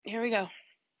Here we go.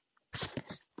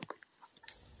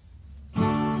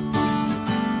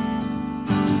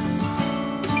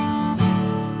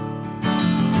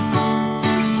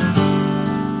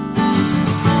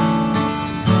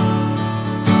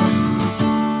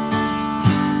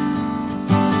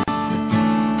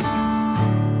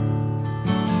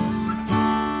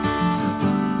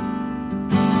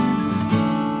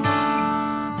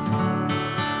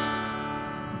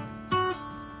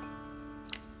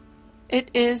 It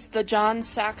is the John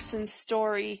Saxon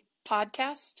Story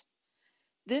podcast.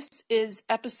 This is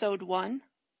episode 1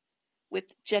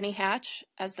 with Jenny Hatch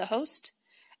as the host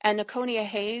and Niconia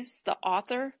Hayes, the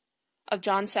author of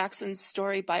John Saxon's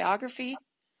story biography,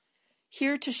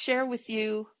 here to share with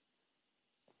you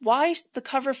why the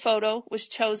cover photo was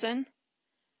chosen.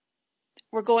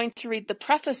 We're going to read the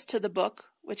preface to the book,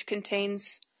 which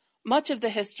contains much of the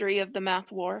history of the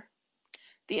math war,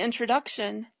 the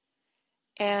introduction,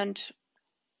 and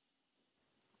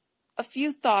a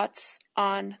few thoughts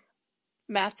on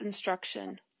math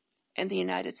instruction in the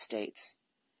United States.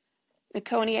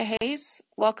 Niconia Hayes,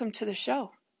 welcome to the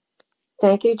show.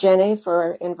 Thank you, Jenny,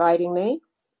 for inviting me.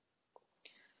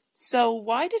 So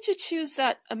why did you choose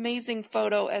that amazing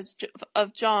photo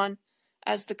of John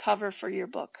as the cover for your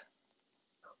book?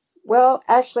 Well,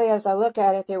 actually, as I look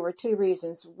at it, there were 2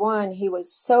 reasons. One, he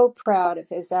was so proud of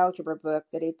his algebra book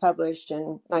that he published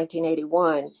in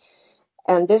 1981.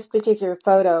 And this particular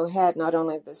photo had not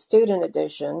only the student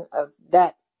edition of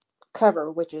that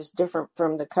cover, which is different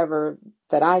from the cover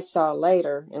that I saw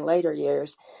later in later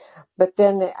years, but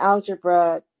then the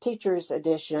algebra teacher's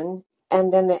edition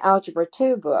and then the algebra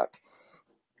 2 book.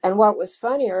 And what was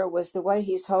funnier was the way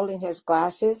he's holding his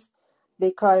glasses,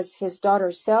 because his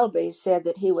daughter Selby said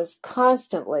that he was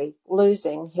constantly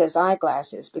losing his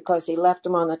eyeglasses because he left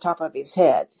them on the top of his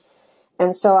head.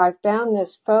 And so I found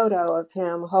this photo of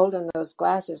him holding those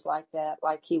glasses like that,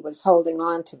 like he was holding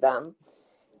on to them.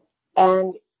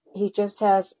 And he just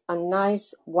has a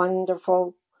nice,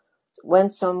 wonderful,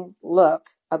 winsome look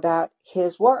about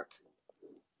his work.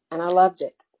 And I loved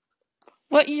it.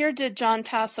 What year did John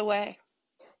pass away?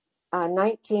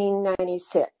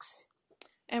 1996.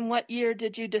 And what year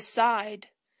did you decide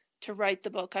to write the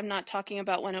book? I'm not talking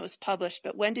about when it was published,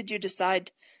 but when did you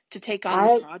decide to take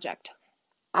on the project?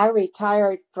 I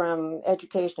retired from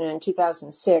education in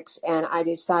 2006, and I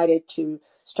decided to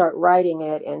start writing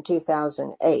it in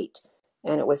 2008,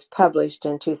 and it was published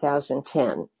in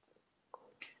 2010.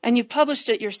 And you published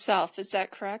it yourself, is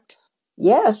that correct?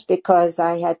 Yes, because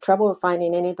I had trouble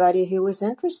finding anybody who was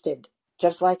interested,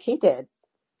 just like he did.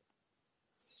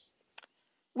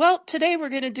 Well, today we're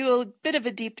going to do a bit of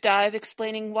a deep dive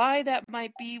explaining why that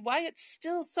might be, why it's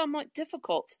still somewhat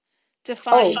difficult to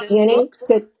find this Jenny,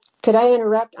 book. could I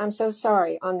interrupt? I'm so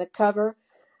sorry. On the cover,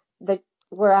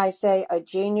 where I say a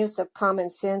genius of common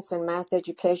sense and math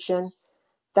education,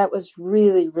 that was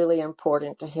really, really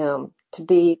important to him, to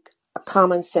be a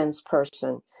common sense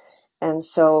person. And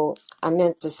so I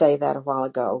meant to say that a while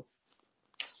ago.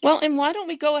 Well, and why don't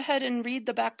we go ahead and read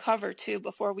the back cover too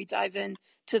before we dive in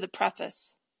to the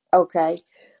preface? Okay.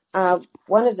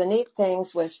 One of the neat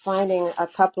things was finding a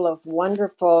couple of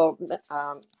wonderful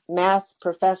math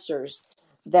professors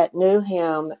that knew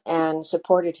him and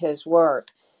supported his work.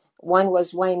 One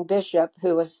was Wayne Bishop,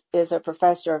 who is a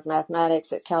professor of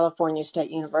mathematics at California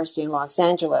State University in Los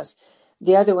Angeles.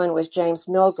 The other one was James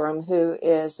Milgram, who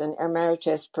is an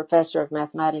emeritus professor of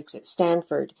mathematics at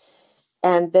Stanford.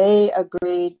 And they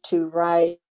agreed to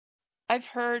write. I've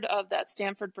heard of that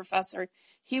Stanford professor.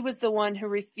 He was the one who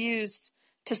refused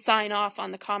to sign off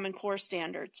on the Common Core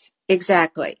standards.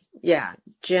 Exactly. Yeah.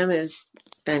 Jim is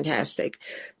fantastic.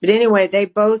 But anyway, they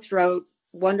both wrote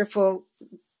wonderful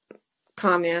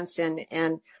comments, and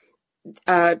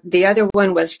the other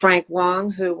one was Frank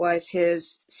Wong, who was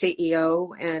his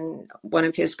CEO and one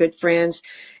of his good friends.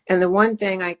 And the one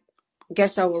thing I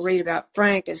guess I will read about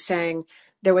Frank is saying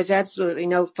there was absolutely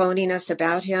no phoniness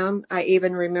about him. I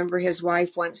even remember his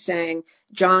wife once saying,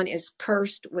 John is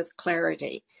cursed with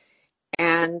clarity.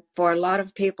 And for a lot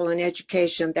of people in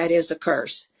education, that is a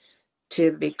curse,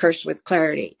 to be cursed with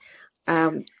clarity.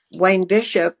 Wayne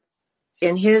Bishop,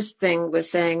 in his thing,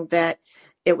 was saying that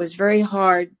it was very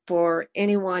hard for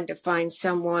anyone to find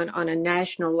someone on a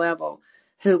national level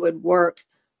who would work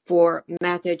for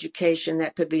math education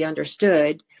that could be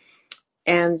understood.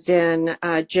 And then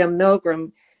Jim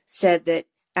Milgram said that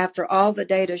after all the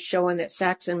data showing that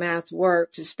Saxon math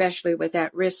works, especially with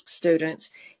at-risk students,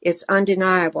 it's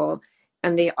undeniable,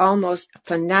 and the almost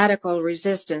fanatical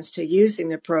resistance to using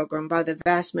the program by the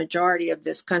vast majority of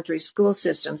this country's school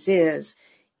systems is,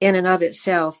 in and of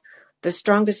itself, the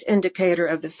strongest indicator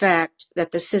of the fact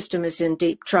that the system is in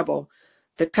deep trouble.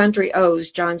 The country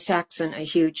owes John Saxon a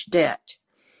huge debt.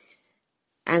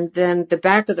 And then the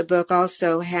back of the book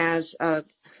also has a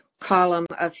column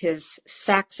of his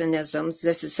Saxonisms.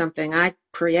 This is something I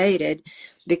created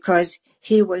because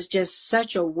he was just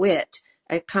such a wit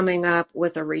at coming up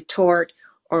with a retort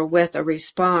or with a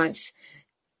response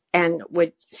and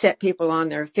would set people on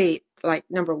their feet. Like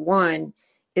number one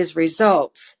is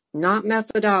results, not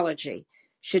methodology,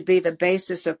 should be the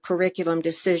basis of curriculum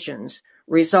decisions.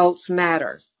 Results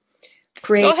matter.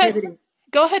 Creativity.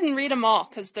 Go ahead and read them all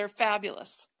because they're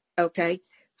fabulous. Okay.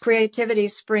 Creativity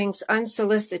springs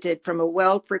unsolicited from a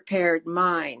well-prepared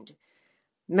mind.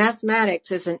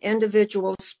 Mathematics is an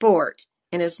individual sport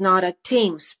and is not a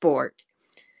team sport.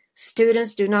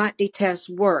 Students do not detest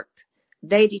work.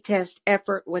 They detest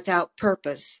effort without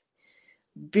purpose.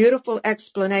 Beautiful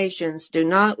explanations do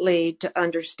not lead to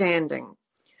understanding.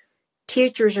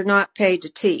 Teachers are not paid to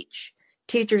teach.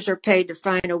 Teachers are paid to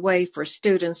find a way for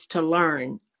students to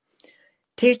learn.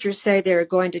 Teachers say they are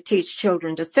going to teach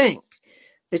children to think.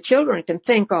 The children can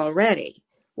think already.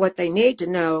 What they need to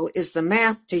know is the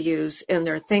math to use in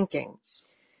their thinking.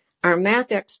 Our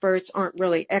math experts aren't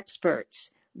really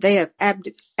experts. They have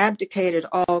abdicated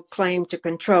all claim to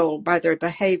control by their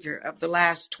behavior of the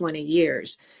last 20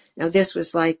 years. Now, this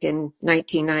was like in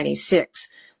 1996,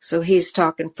 so he's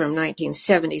talking from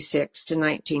 1976 to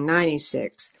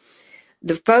 1996.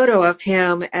 The photo of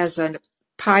him as a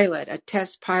pilot, a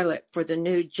test pilot for the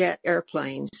new jet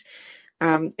airplanes,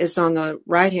 is on the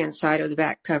right-hand side of the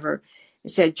back cover.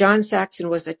 It said, John Saxon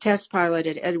was a test pilot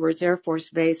at Edwards Air Force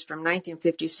Base from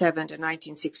 1957 to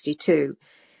 1962.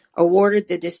 Awarded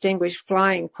the Distinguished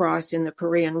Flying Cross in the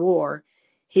Korean War.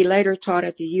 He later taught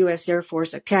at the U.S. Air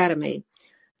Force Academy.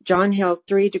 John held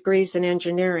 3 degrees in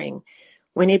engineering.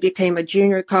 When he became a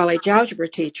junior college algebra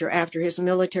teacher after his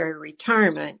military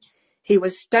retirement, he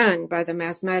was stunned by the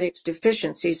mathematics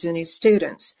deficiencies in his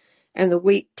students and the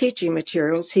weak teaching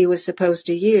materials he was supposed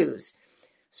to use.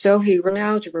 So he wrote an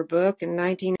algebra book in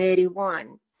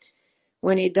 1981.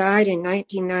 When he died in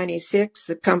 1996,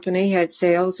 the company had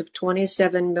sales of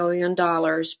 $27 million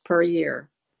per year.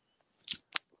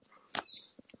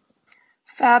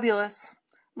 Fabulous.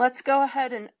 Let's go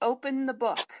ahead and open the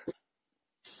book.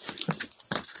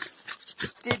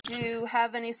 Did you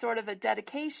have any sort of a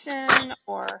dedication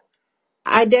or?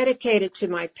 I dedicated to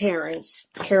my parents,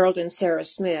 Harold and Sarah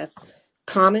Smith,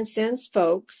 common sense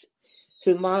folks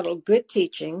who modeled good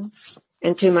teaching,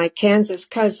 and to my Kansas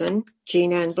cousin,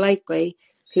 Jean Ann Blakely,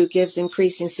 who gives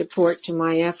increasing support to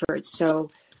my efforts. So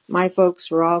my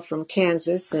folks were all from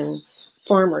Kansas and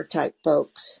farmer type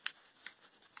folks.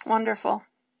 Wonderful.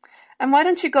 And why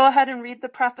don't you go ahead and read the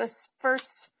preface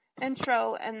first,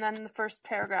 intro, and then the first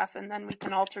paragraph, and then we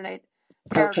can alternate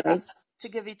paragraphs to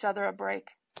give each other a break.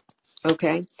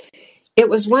 Okay. It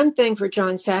was one thing for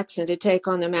John Saxon to take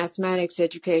on the mathematics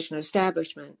education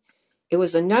establishment. It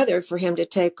was another for him to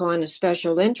take on a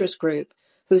special interest group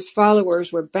whose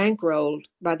followers were bankrolled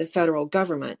by the federal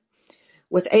government.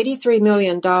 With $83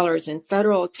 million in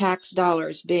federal tax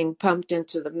dollars being pumped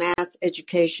into the math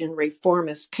education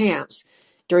reformist camps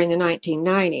during the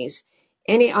 1990s,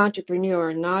 any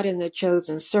entrepreneur not in the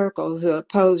chosen circle who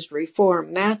opposed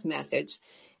reform math methods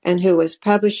and who was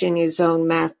publishing his own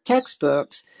math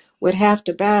textbooks would have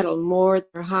to battle more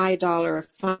than high-dollar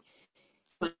funds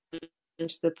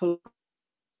the political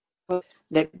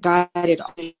that guided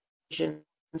all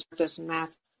this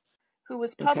math. Who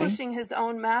was publishing his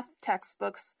own math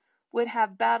textbooks would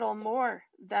have battle more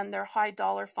than their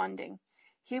high-dollar funding.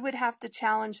 He would have to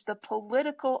challenge the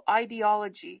political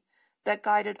ideology that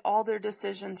guided all their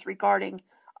decisions regarding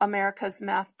America's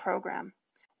math program.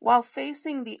 While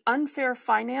facing the unfair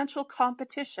financial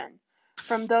competition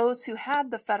from those who had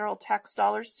the federal tax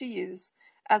dollars to use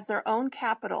as their own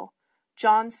capital,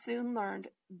 John soon learned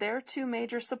their 2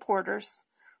 major supporters,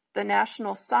 the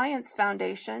National Science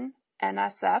Foundation,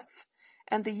 NSF,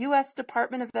 and the U.S.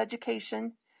 Department of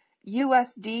Education,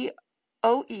 USDOE,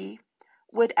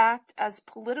 would act as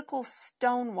political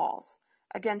stonewalls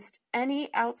against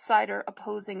any outsider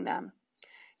opposing them.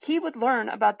 He would learn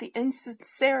about the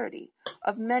insincerity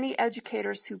of many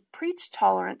educators who preach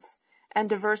tolerance and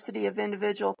diversity of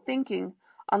individual thinking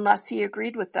unless he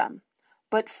agreed with them.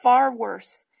 But far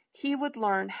worse, he would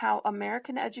learn how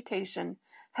American education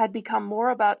had become more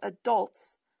about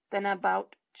adults than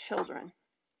about children.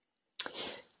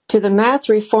 To the math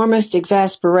reformist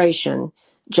exasperation,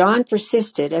 John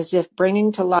persisted as if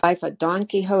bringing to life a Don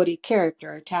Quixote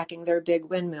character attacking their big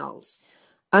windmills.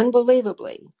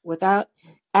 Unbelievably,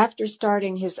 after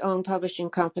starting his own publishing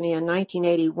company in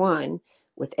 1981,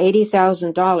 With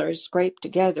 $80,000 scraped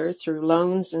together through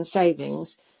loans and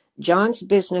savings, John's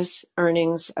business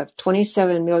earnings of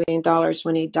 $27 million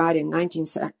when he died in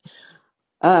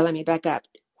let me back up.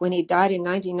 When he died in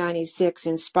 1996,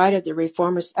 in spite of the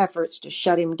reformers' efforts to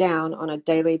shut him down on a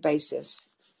daily basis.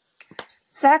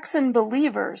 Saxon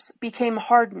believers became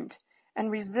hardened and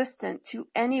resistant to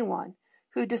anyone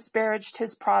who disparaged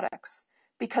his products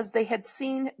because they had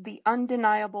seen the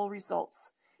undeniable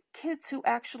results. Kids who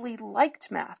actually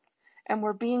liked math and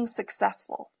were being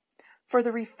successful. For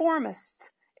the reformists,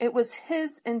 it was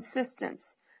his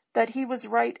insistence that he was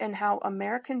right in how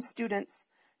American students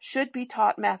should be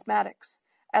taught mathematics,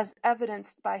 as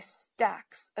evidenced by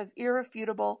stacks of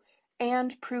irrefutable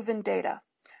and proven data.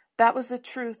 That was a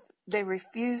truth they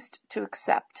refused to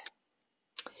accept.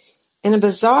 In a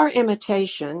bizarre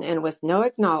imitation and with no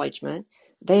acknowledgement,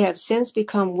 they have since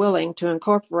become willing to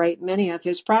incorporate many of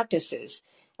his practices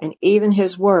and even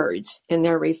his words in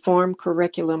their reform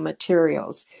curriculum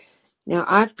materials. Now,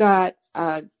 I've got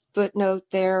a footnote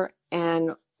there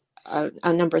and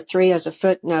a number 3 as a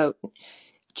footnote,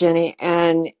 Jenny.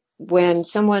 And when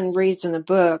someone reads in the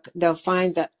book, they'll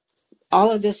find that all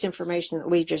of this information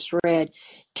that we just read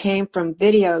came from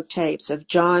videotapes of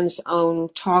John's own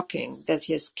talking that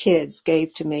his kids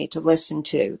gave to me to listen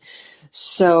to.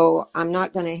 So I'm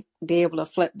not going to be able to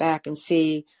flip back and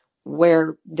see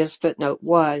where this footnote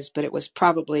was, but it was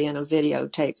probably in a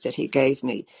videotape that he gave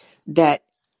me, that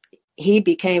he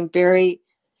became very,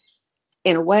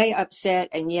 in a way, upset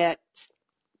and yet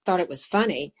thought it was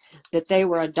funny that they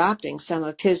were adopting some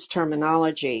of his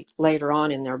terminology later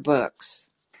on in their books.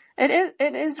 It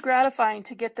is gratifying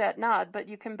to get that nod, but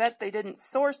you can bet they didn't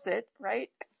source it,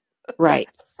 right? Right.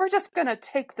 We're just going to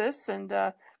take this and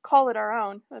call it our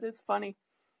own. That is funny.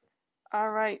 All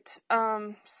right.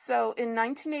 So in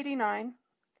 1989,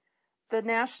 the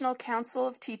National Council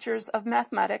of Teachers of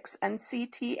Mathematics,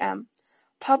 NCTM,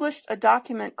 published a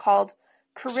document called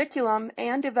Curriculum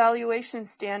and Evaluation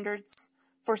Standards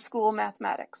for School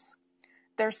Mathematics.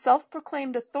 Their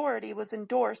self-proclaimed authority was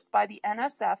endorsed by the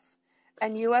NSF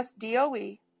and US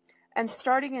DOE, and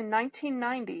starting in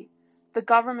 1990, the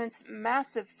government's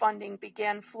massive funding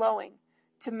began flowing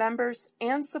to members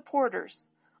and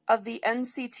supporters of the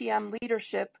NCTM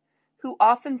leadership, who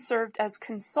often served as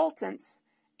consultants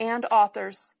and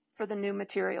authors for the new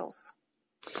materials.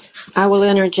 I will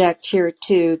interject here,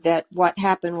 too, that what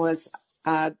happened was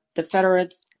the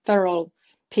federal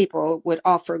people would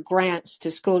offer grants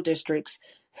to school districts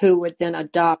who would then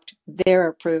adopt their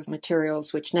approved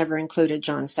materials, which never included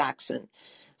John Saxon.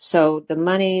 So the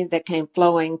money that came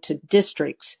flowing to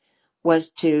districts was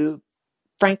to,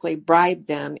 frankly, bribe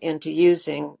them into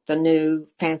using the new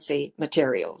fancy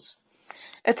materials.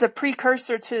 It's a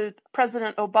precursor to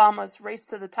President Obama's Race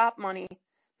to the Top money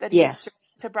that he Yes. used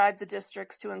to bribe the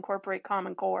districts to incorporate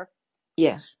Common Core.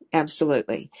 Yes,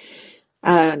 absolutely.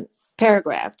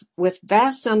 Paragraph, with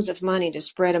vast sums of money to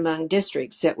spread among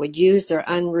districts that would use their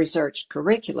unresearched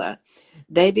curricula,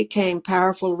 they became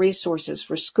powerful resources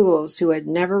for schools who had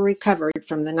never recovered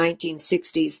from the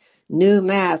 1960s new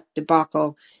math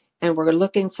debacle and were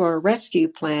looking for a rescue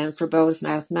plan for both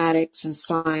mathematics and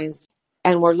science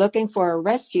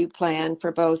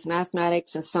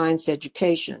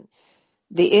education.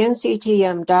 The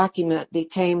NCTM document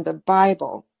became the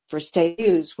Bible for state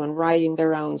use when writing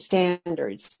their own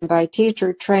standards by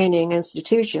teacher training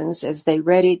institutions as they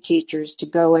readied teachers to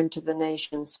go into the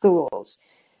nation's schools.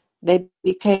 They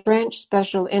became a French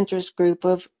special interest group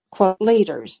of, quote,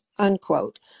 leaders,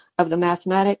 unquote, of the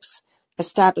mathematics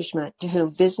establishment to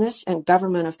whom business and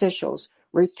government officials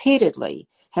repeatedly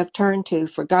have turned to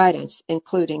for guidance,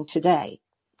 including today.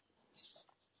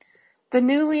 The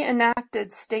newly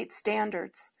enacted state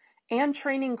standards and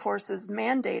training courses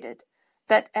mandated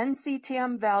that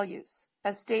NCTM values,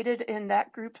 as stated in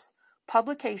that group's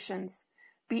publications,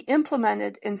 be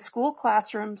implemented in school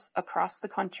classrooms across the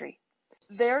country.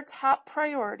 Their top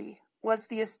priority was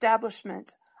the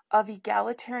establishment of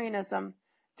egalitarianism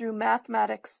through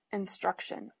mathematics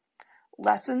instruction.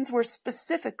 Lessons were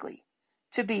specifically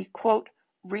to be, quote,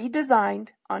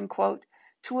 redesigned, unquote,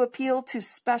 to appeal to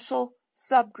special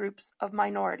subgroups of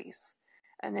minorities.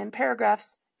 And then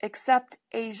paragraphs, except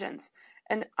Asians.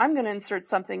 And I'm going to insert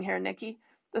something here, Nikki.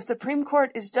 The Supreme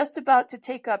Court is just about to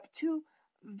take up 2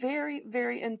 very,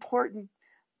 very important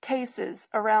cases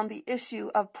around the issue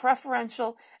of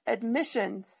preferential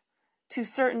admissions to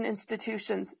certain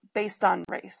institutions based on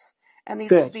race. And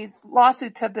these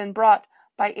lawsuits have been brought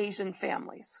by Asian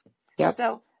families. Yep.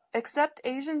 So, except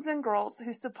Asians and girls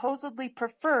who supposedly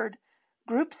preferred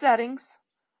group settings,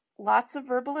 lots of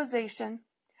verbalization,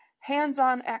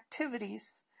 hands-on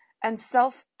activities, and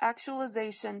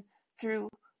self-actualization through,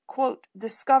 quote,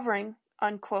 discovering,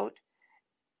 unquote,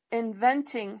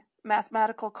 inventing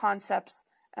mathematical concepts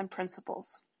and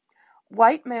principles.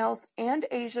 White males and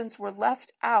Asians were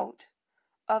left out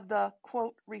of the,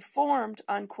 quote, reformed,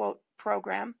 unquote,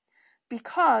 program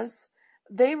because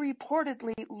they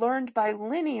reportedly learned by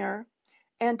linear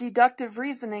and deductive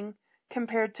reasoning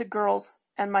compared to girls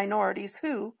and minorities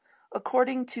who,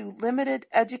 according to limited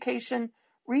education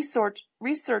research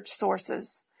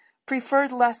sources,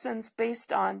 preferred lessons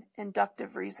based on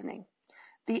inductive reasoning.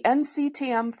 The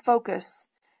NCTM focus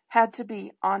had to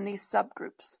be on these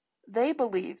subgroups. They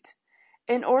believed,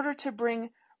 in order to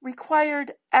bring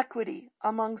required equity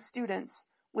among students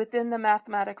within the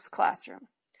mathematics classroom,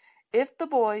 if the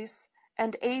boys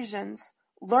and Asians'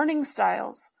 learning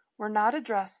styles were not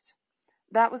addressed,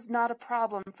 that was not a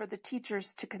problem for the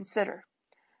teachers to consider.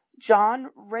 John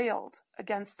railed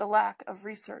against the lack of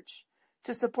research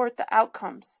to support the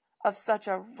outcomes of such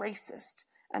a racist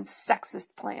and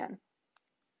sexist plan.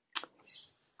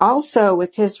 Also,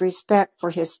 with his respect for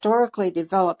historically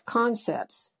developed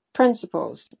concepts,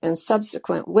 principles, and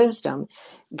subsequent wisdom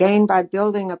gained by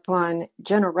building upon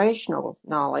generational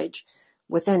knowledge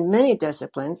within many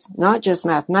disciplines, not just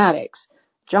mathematics,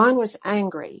 John was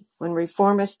angry when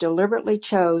reformists deliberately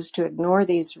chose to ignore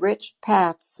these rich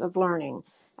paths of learning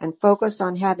and focus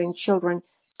on having children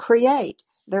create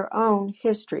their own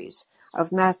histories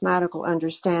of mathematical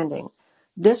understanding.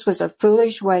 This was a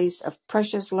foolish waste of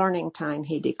precious learning time,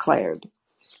 he declared.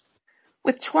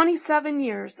 With 27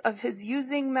 years of his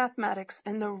using mathematics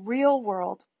in the real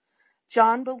world,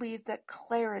 John believed that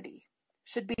clarity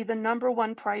should be the number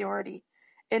one priority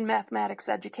in mathematics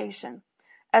education,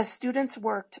 as students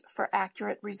worked for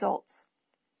accurate results.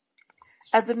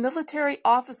 As a military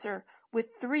officer with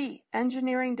 3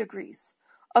 engineering degrees,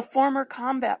 a former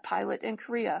combat pilot in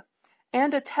Korea,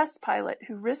 and a test pilot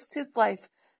who risked his life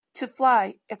to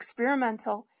fly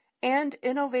experimental and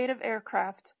innovative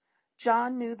aircraft,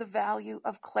 John knew the value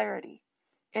of clarity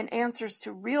in answers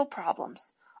to real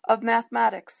problems of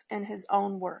mathematics in his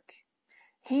own work.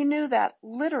 He knew that,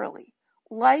 literally,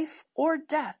 life or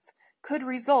death could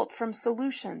result from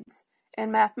solutions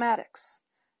in mathematics.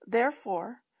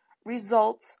 Therefore,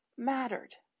 results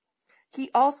mattered. He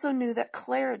also knew that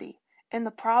clarity in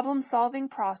the problem-solving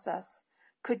process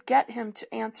could get him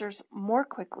to answers more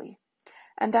quickly,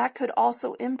 and that could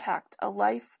also impact a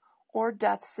life or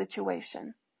death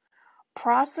situation.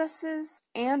 Processes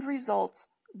and results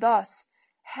thus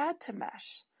had to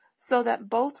mesh so that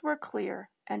both were clear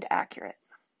and accurate.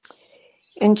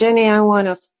 And Jenny, I want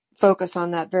to focus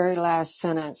on that very last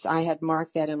sentence. I had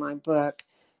marked that in my book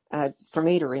for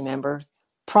me to remember.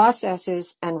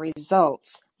 Processes and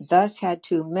results thus had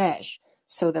to mesh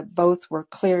so that both were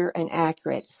clear and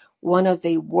accurate. One of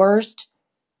the worst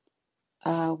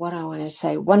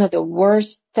one of the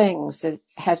worst things that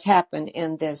has happened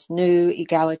in this new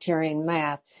egalitarian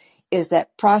math is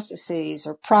that processes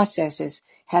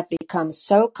have become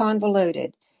so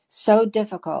convoluted, so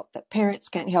difficult that parents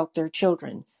can't help their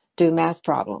children do math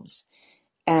problems.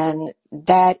 And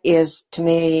that is, to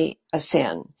me, a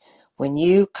sin. When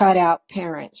you cut out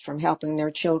parents from helping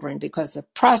their children because the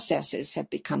processes have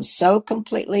become so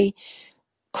completely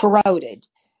corroded,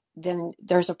 then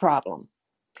there's a problem.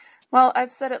 Well,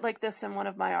 I've said it like this in one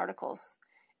of my articles.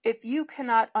 If you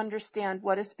cannot understand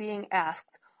what is being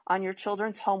asked on your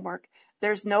children's homework,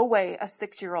 there's no way a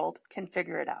 6-year-old can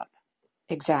figure it out.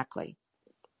 Exactly.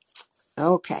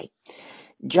 Okay.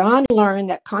 John learned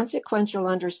that consequential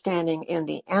understanding in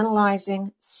the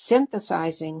analyzing,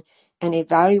 synthesizing, and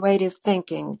evaluative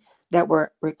thinking that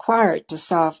were required to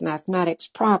solve mathematics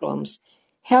problems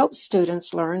helped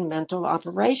students learn mental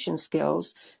operation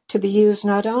skills to be used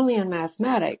not only in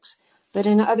mathematics, but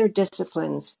in other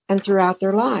disciplines and throughout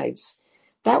their lives.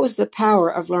 That was the power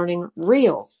of learning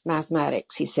real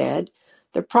mathematics, he said.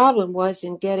 The problem was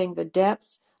in getting the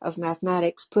depth of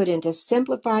mathematics put into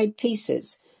simplified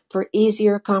pieces for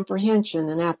easier comprehension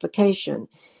and application.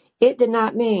 It did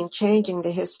not mean changing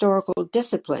the historical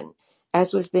discipline,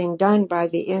 as was being done by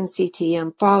the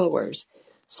NCTM followers,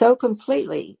 so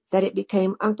completely that it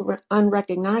became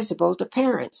unrecognizable to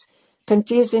parents,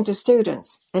 confusing to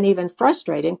students, and even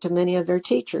frustrating to many of their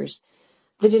teachers.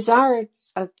 The desire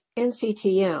of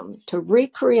NCTM to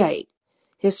recreate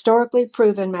historically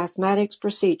proven mathematics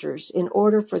procedures in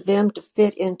order for them to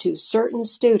fit into certain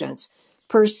students'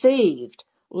 perceived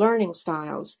learning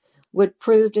styles would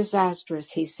prove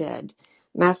disastrous, he said.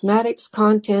 Mathematics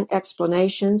content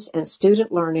explanations and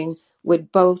student learning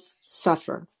would both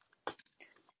suffer.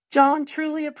 John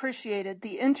truly appreciated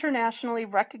the internationally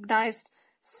recognized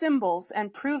symbols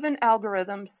and proven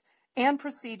algorithms and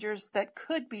procedures that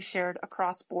could be shared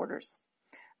across borders.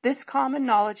 This common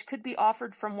knowledge could be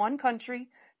offered from one country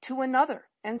to another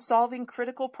in solving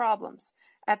critical problems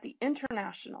at the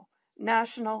international,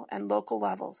 national, and local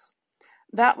levels.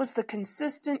 That was the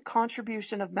consistent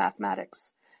contribution of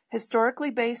mathematics,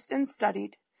 historically based and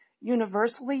studied,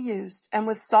 universally used, and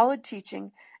with solid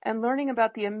teaching and learning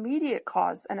about the immediate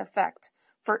cause and effect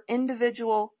for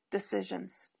individual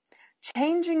decisions.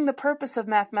 Changing the purpose of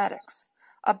mathematics,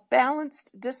 a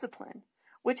balanced discipline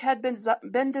which had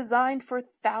been designed for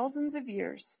thousands of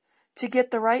years to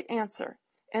get the right answer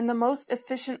in the most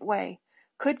efficient way,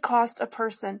 could cost a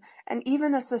person and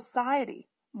even a society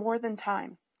more than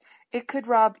time. It could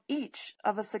rob each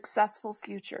of a successful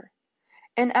future.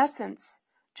 In essence,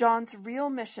 John's real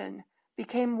mission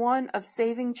became one of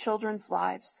saving children's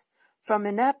lives from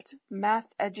inept math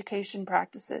education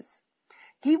practices.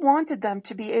 He wanted them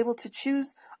to be able to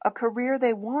choose a career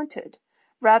they wanted,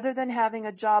 rather than having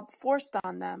a job forced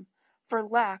on them for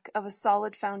lack of a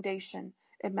solid foundation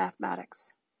in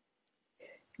mathematics.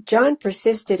 John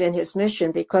persisted in his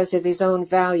mission because of his own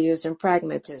values and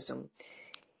pragmatism.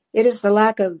 It is the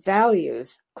lack of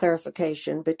values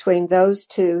clarification between those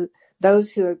who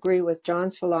agree with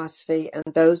John's philosophy and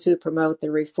those who promote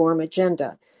the reform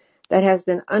agenda, that has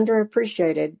been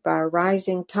underappreciated by a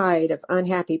rising tide of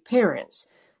unhappy parents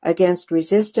against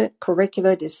resistant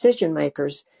curricula decision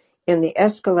makers in the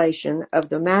escalation of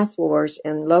the math wars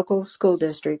in local school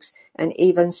districts and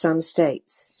even some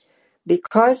states.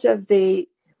 Because of the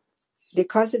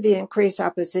increased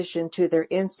opposition to their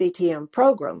NCTM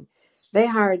program, they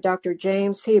hired Dr.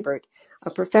 James Hebert, a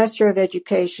professor of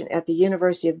education at the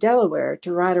University of Delaware,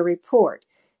 to write a report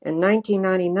in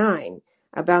 1999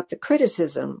 about the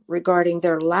criticism regarding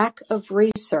their lack of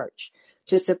research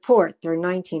to support their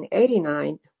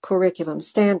 1989 curriculum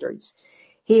standards.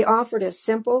 He offered a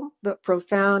simple but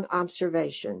profound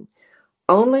observation.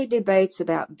 Only debates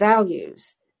about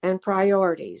values and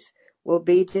priorities will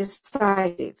be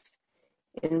decisive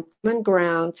in common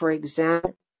ground, for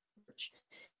example,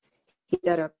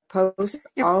 that oppose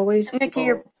always Nikki,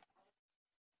 will.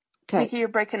 Okay. Nikki, you're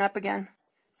breaking up again.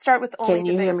 Start with only Can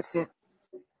you debates. hear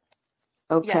me?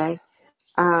 Okay.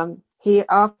 Yes. He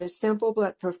offered a simple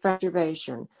but profound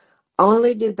observation.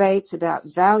 Only debates about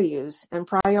values and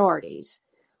priorities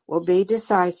will be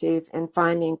decisive in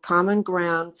finding common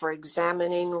ground for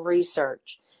examining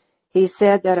research. He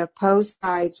said that opposed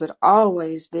sides would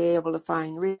always be able to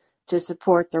find reasons to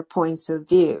support their points of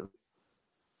view.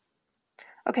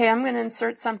 Okay, I'm going to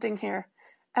insert something here.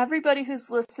 Everybody who's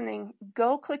listening,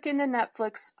 go click into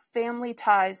Netflix, Family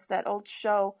Ties, that old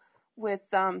show with,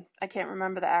 I can't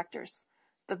remember the actors.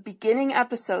 The beginning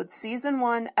episode, season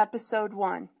 1, episode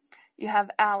 1. You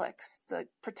have Alex, the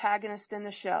protagonist in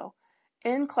the show,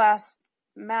 in class,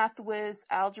 math whiz,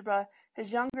 algebra,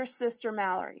 his younger sister,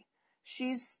 Mallory.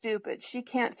 She's stupid. She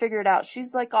can't figure it out.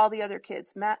 She's like all the other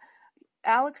kids.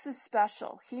 Alex is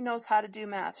special. He knows how to do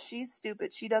math. She's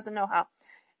stupid. She doesn't know how.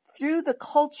 Through the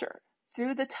culture,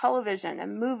 through the television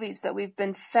and movies that we've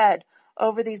been fed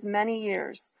over these many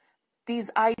years,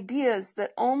 these ideas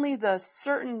that only the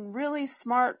certain really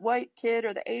smart white kid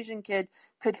or the Asian kid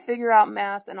could figure out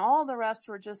math and all the rest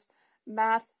were just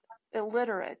math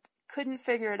illiterate, couldn't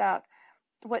figure it out.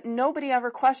 What nobody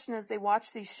ever questioned as they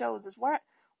watch these shows is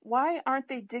why aren't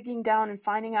they digging down and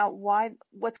finding out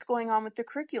what's going on with the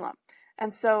curriculum?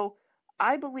 And so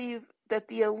I believe that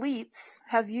the elites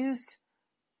have used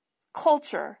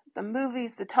culture, the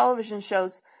movies, the television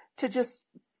shows, to just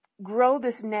grow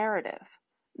this narrative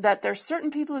that there's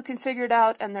certain people who can figure it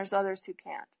out and there's others who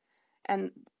can't.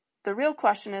 And the real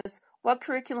question is, what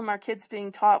curriculum are kids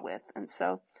being taught with? And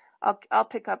so I'll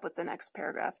pick up with the next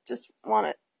paragraph. Just want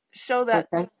to show that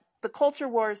the culture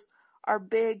wars are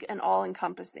big and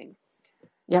all-encompassing.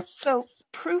 Yep. So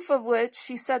proof of which,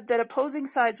 she said that opposing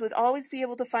sides would always be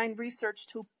able to find research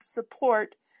to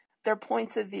support their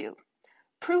points of view.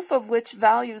 Proof of which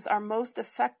values are most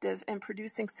effective in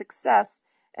producing success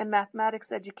in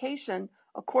mathematics education,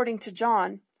 according to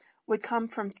John, would come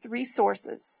from 3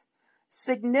 sources: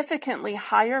 significantly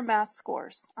higher math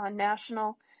scores on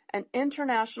national and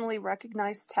internationally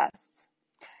recognized tests,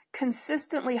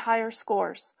 consistently higher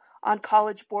scores on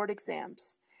college board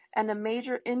exams, and a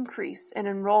major increase in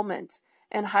enrollment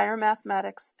in higher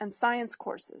mathematics and science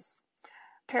courses.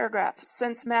 Paragraph,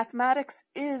 since mathematics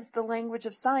is the language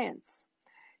of science,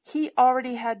 he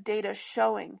already had data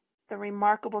showing the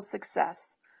remarkable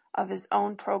success of his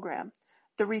own program.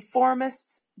 The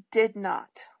reformists did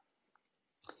not.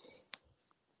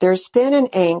 Their spin and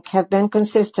ink have been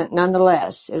consistent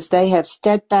nonetheless, as they have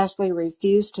steadfastly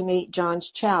refused to meet John's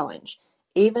challenge,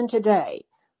 even today,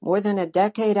 more than a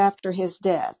decade after his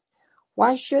death.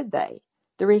 Why should they?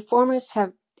 The reformers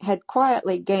had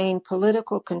quietly gained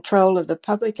political control of the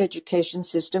public education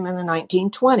system in the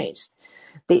 1920s.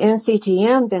 The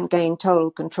NCTM then gained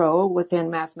total control within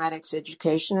mathematics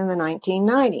education in the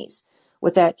 1990s,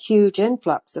 with that huge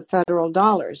influx of federal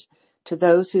dollars to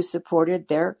those who supported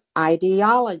their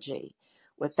ideology.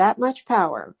 With that much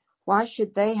power, why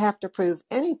should they have to prove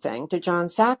anything to John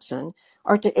Saxon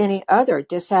or to any other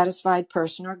dissatisfied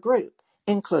person or group,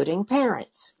 including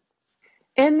parents?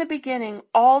 In the beginning,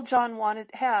 all John wanted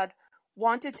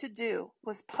to do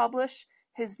was publish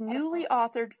his newly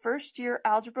authored first-year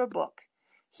algebra book.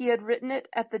 He had written it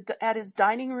at his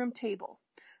dining room table.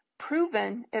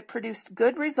 Proven it produced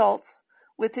good results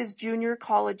with his junior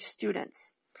college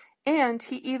students. And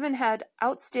he even had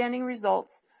outstanding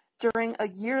results during a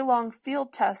year-long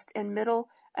field test in middle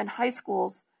and high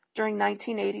schools during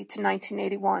 1980 to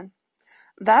 1981.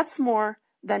 That's more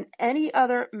than any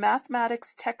other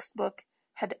mathematics textbook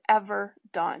had ever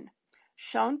done.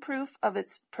 Shown proof of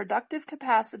its productive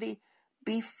capacity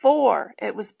before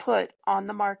it was put on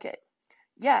the market.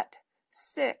 Yet,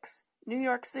 6 New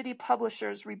York City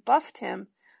publishers rebuffed him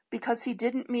because he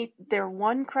didn't meet their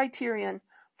one criterion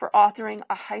for authoring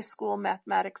a high school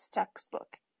mathematics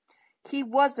textbook. He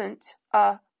wasn't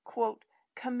a, quote,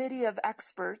 committee of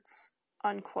experts,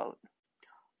 unquote.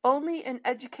 Only in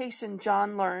education,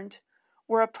 John learned,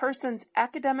 were a person's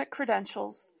academic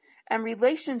credentials and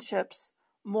relationships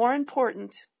more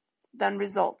important than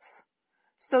results.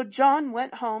 So John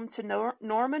went home to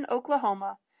Norman,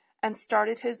 Oklahoma, and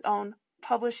started his own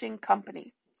publishing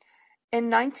company. In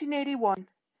 1981,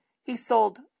 he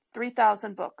sold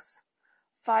 3,000 books.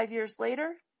 5 years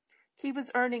later, he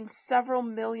was earning several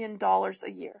 $million a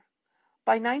year.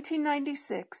 By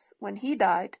 1996, when he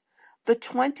died, the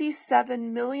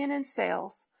 $27 million in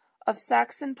sales of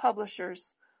Saxon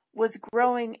Publishers was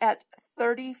growing at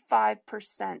 35%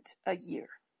 a year.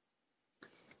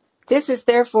 This is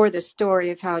therefore the story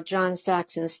of how John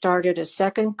Saxon started a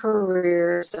second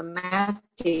career as a math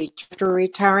teacher after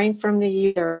retiring from the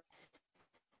year,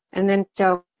 and then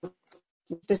so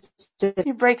specific.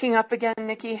 You're breaking up again,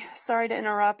 Nikki. Sorry to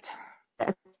interrupt.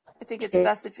 I think it's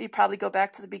best if you probably go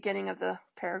back to the beginning of the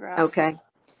paragraph. Okay.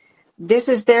 This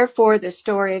is therefore the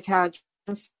story of how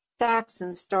John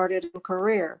Saxon started a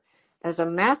career as a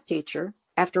math teacher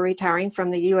after retiring from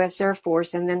the U.S. Air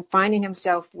Force and then finding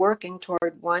himself working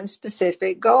toward one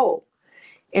specific goal,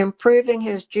 improving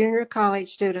his junior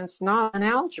college students' knowledge in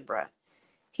algebra.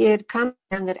 He had come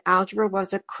in that algebra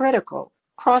was a critical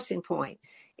crossing point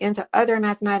into other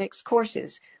mathematics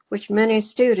courses, which many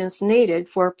students needed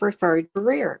for a preferred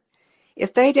career.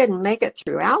 If they didn't make it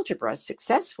through algebra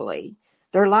successfully,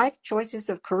 their life choices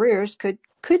of careers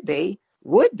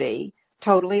would be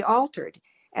totally altered.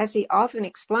 As he often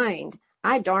explained,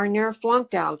 I darn near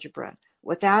flunked algebra.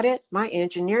 Without it, my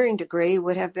engineering degree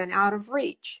would have been out of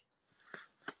reach.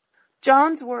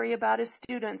 John's worry about his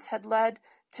students had led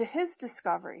to his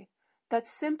discovery that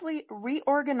simply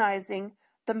reorganizing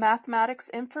the mathematics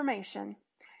information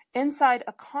inside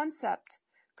a concept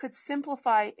could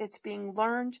simplify its being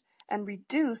learned and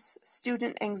reduce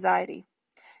student anxiety.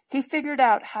 He figured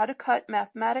out how to cut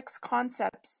mathematics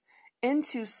concepts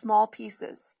into small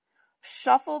pieces,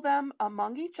 shuffle them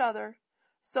among each other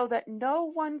so that no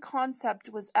one concept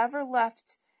was ever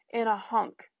left in a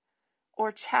hunk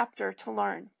or chapter to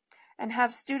learn, and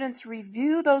have students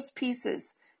review those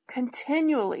pieces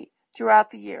continually throughout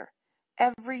the year,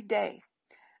 every day.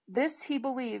 This, he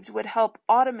believed, would help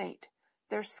automate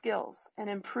their skills and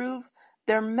improve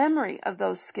their memory of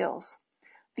those skills.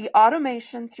 The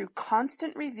automation through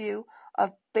constant review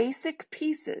of basic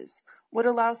pieces would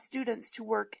allow students to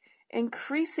work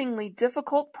increasingly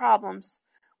difficult problems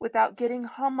without getting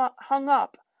hung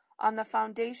up on the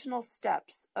foundational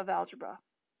steps of algebra.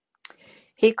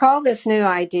 He called this new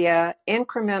idea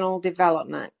incremental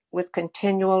development with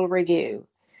continual review.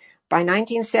 By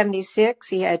 1976,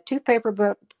 he had 2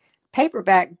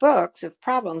 paperback books of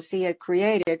problems he had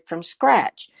created from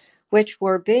scratch, which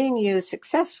were being used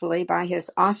successfully by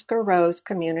his Oscar Rose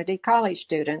Community College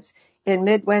students in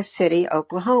Midwest City,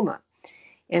 Oklahoma.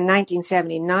 In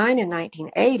 1979 and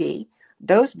 1980,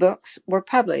 those books were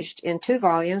published in 2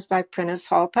 volumes by Prentice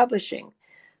Hall Publishing.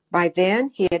 By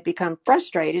then, he had become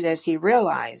frustrated as he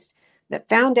realized that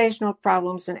foundational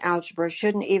problems in algebra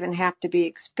shouldn't even have to be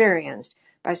experienced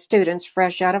by students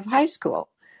fresh out of high school.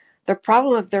 The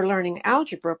problem of their learning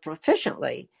algebra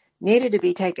proficiently needed to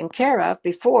be taken care of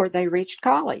before they reached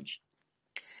college.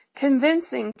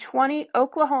 Convincing 20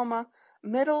 Oklahoma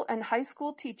middle and high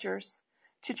school teachers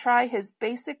to try his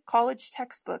basic college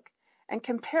textbook and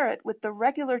compare it with the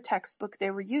regular textbook they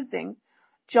were using,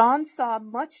 John saw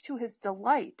much to his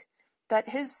delight that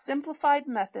his simplified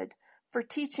method for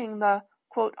teaching the,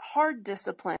 quote, hard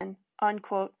discipline,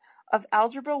 unquote, of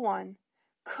Algebra 1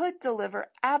 could deliver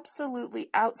absolutely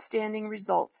outstanding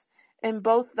results in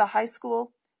both the high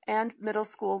school and middle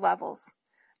school levels.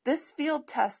 This field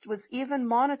test was even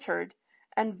monitored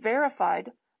and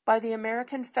verified by the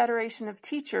American Federation of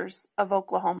Teachers of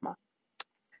Oklahoma.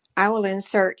 I will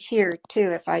insert here, too,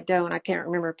 if I don't, I can't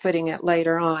remember putting it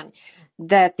later on,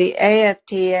 that the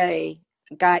AFTA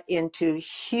got into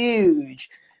huge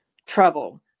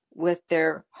trouble with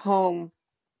their home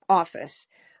office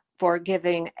for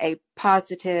giving a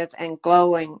positive and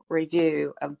glowing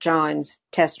review of John's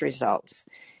test results.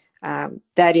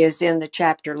 That is in the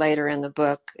chapter later in the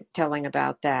book telling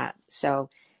about that. So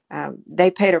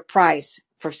they paid a price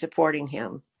for supporting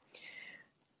him.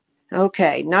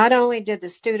 Okay, not only did the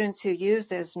students who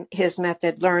used his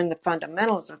method learn the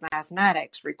fundamentals of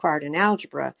mathematics required in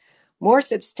algebra more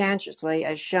substantially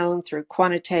as shown through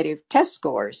quantitative test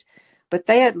scores, but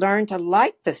they had learned to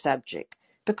like the subject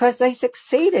because they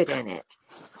succeeded in it.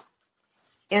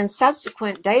 In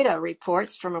subsequent data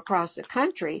reports from across the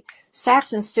country,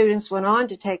 Saxon students went on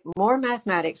to take more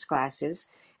mathematics classes,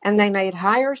 and they made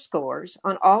higher scores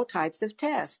on all types of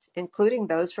tests, including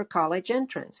those for college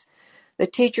entrance. The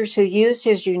teachers who used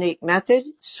his unique method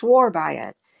swore by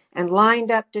it and lined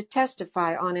up to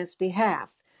testify on its behalf.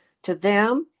 To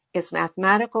them, its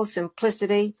mathematical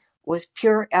simplicity was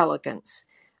pure elegance.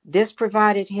 This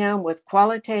provided him with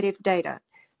qualitative data,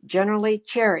 generally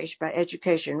cherished by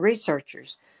education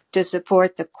researchers, to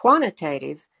support the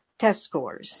quantitative test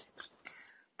scores.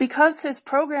 Because his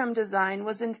program design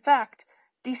was in fact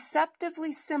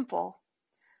deceptively simple,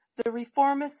 the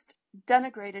reformists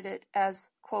denigrated it as,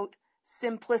 quote,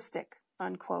 simplistic,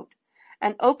 unquote,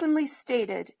 and openly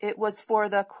stated it was for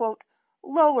the, quote,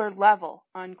 lower level,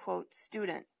 unquote,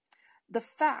 student. The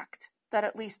fact that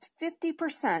at least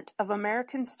 50% of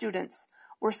American students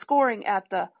were scoring at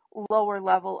the lower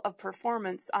level of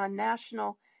performance on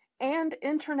national and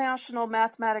international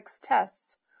mathematics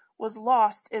tests was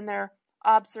lost in their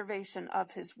observation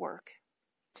of his work.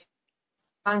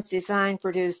 John's design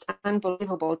produced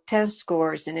unbelievable test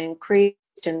scores and increased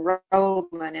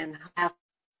enrollment in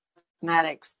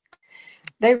mathematics.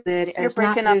 You're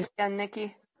breaking up again,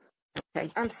 Nikki.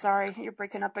 Okay. I'm sorry, you're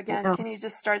breaking up again. No. Can you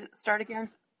just start again?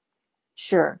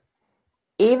 Sure.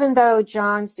 Even though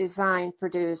John's design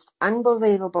produced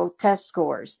unbelievable test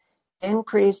scores,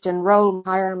 increased enrollment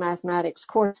in higher mathematics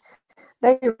courses,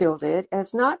 they revealed it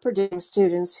as not producing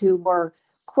students who were,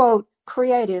 quote,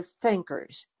 creative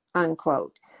thinkers,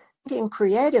 unquote. Thinking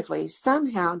creatively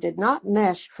somehow did not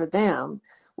mesh for them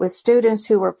with students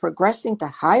who were progressing to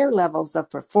higher levels of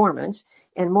performance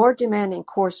in more demanding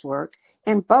coursework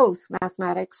in both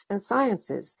mathematics and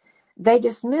sciences. They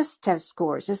dismissed test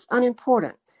scores as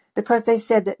unimportant because they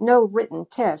said that no written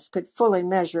test could fully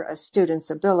measure a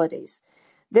student's abilities.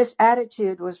 This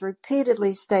attitude was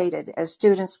repeatedly stated as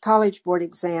students' college board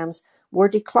exams were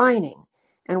declining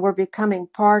and were becoming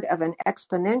part of an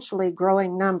exponentially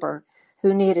growing number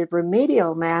who needed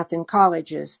remedial math in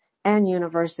colleges and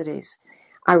universities.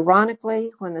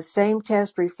 Ironically, when the same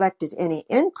test reflected any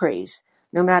increase,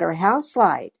 no matter how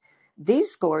slight,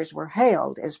 these scores were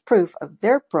hailed as proof of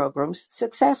their program's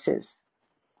successes.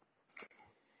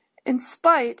 In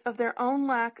spite of their own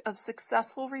lack of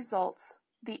successful results,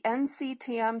 the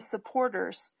NCTM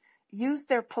supporters used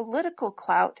their political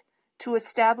clout to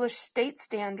establish state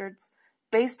standards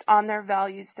based on their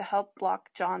values to help block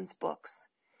John's books.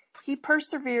 He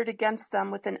persevered against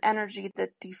them with an energy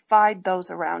that defied those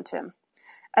around him.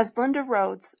 As Linda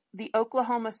Rhodes, the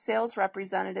Oklahoma sales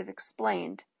representative,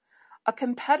 explained, a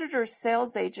competitor's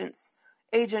sales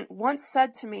agent once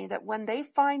said to me that when they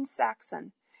find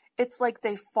Saxon, it's like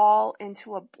they fall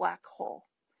into a black hole.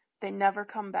 They never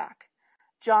come back.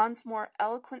 John's more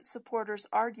eloquent supporters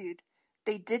argued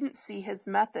they didn't see his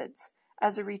methods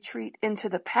as a retreat into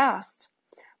the past,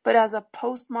 but as a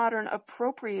postmodern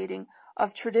appropriating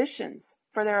of traditions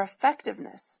for their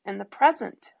effectiveness in the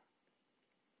present.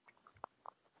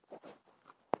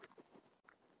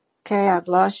 Okay, I've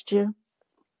lost you.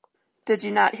 Did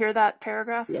you not hear that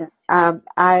paragraph? Yeah.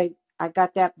 I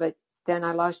got that, but then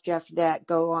I lost you after that.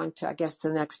 Go on to, I guess,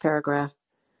 the next paragraph.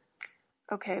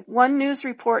 Okay. One news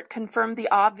report confirmed the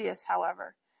obvious,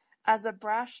 however. As a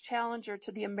brash challenger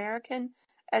to the American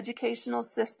educational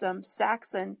system,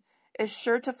 Saxon is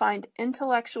sure to find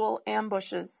intellectual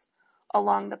ambushes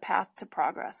along the path to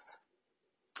progress.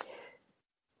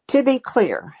 To be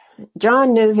clear,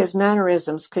 John knew his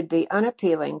mannerisms could be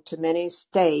unappealing to many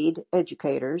staid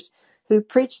educators who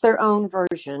preached their own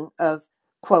version of,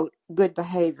 quote, good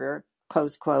behavior,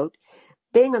 close quote.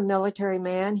 Being a military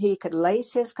man, he could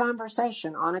lace his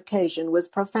conversation on occasion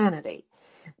with profanity.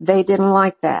 They didn't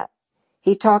like that.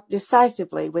 He talked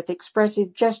decisively with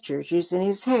expressive gestures using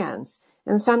his hands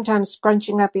and sometimes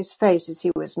scrunching up his face as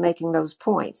he was making those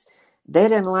points. They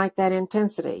didn't like that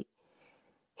intensity.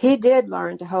 He did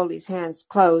learn to hold his hands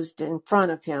closed in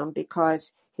front of him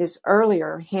because his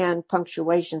earlier hand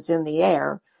punctuations in the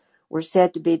air were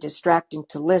said to be distracting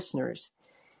to listeners.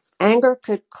 Anger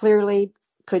could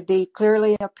be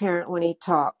clearly apparent when he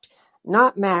talked,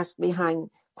 not masked behind,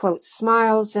 quote,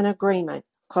 smiles and agreement,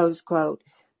 close quote,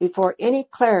 before any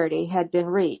clarity had been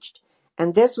reached.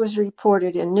 And this was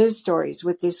reported in news stories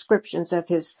with descriptions of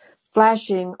his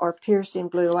flashing or piercing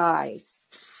blue eyes.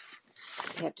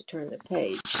 I have to turn the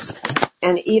page.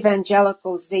 And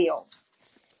evangelical zeal.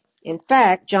 In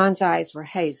fact, John's eyes were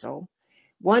hazel.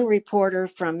 One reporter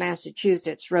from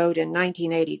Massachusetts wrote in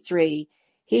 1983,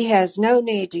 he has no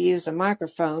need to use a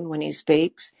microphone when he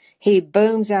speaks. He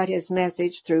booms out his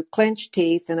message through clenched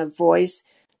teeth and a voice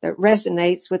that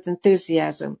resonates with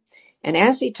enthusiasm. And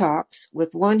as he talks,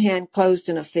 with one hand closed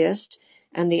in a fist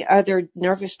and the other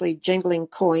nervously jingling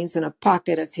coins in a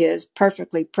pocket of his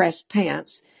perfectly pressed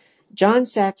pants, John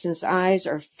Saxon's eyes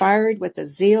are fired with the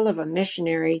zeal of a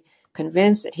missionary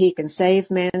convinced that he can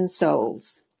save men's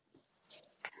souls.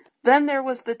 Then there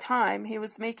was the time he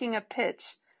was making a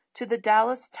pitch to the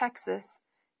Dallas, Texas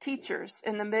teachers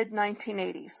in the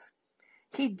mid-1980s.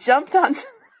 He jumped on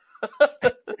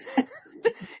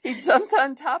he jumped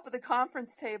on top of the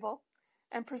conference table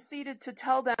and proceeded to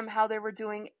tell them how they were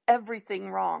doing everything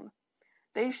wrong.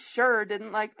 They sure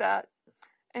didn't like that.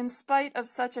 In spite of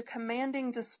such a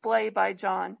commanding display by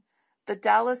John, the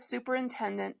Dallas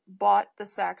superintendent bought the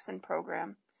Saxon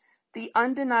program. The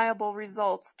undeniable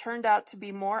results turned out to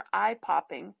be more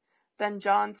eye-popping than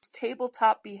John's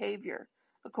tabletop behavior,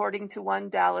 according to one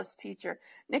Dallas teacher.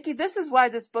 Nikki, this is why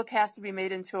this book has to be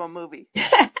made into a movie.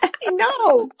 I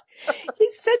know.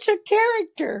 He's such a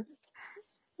character.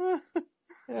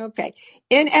 Okay.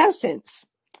 In essence,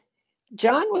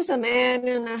 John was a man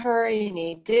in a hurry, and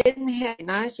he didn't have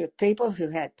nice with people who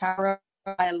had power.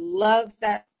 I love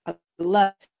that. I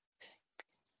love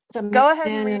Go ahead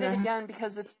and read it again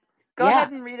because it's. Go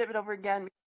ahead and read it over again.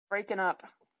 Breaking up.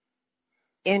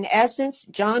 In essence,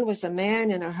 John was a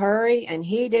man in a hurry, and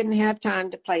he didn't have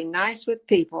time to play nice with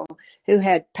people who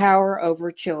had power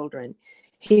over children.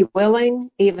 He willing,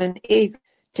 even eager,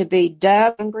 to be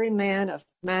dubbed angry man of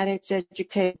mathematics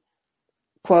education,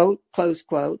 quote, close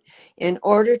quote, in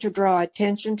order to draw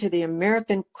attention to the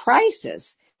American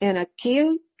crisis in a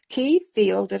key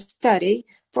field of study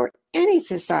for any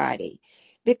society.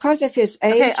 Because of his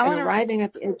age and arriving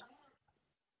at the...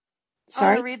 Sorry? I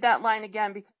want to read that line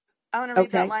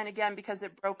again because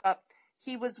it broke up.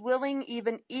 He was willing,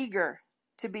 even eager,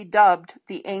 to be dubbed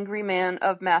the angry man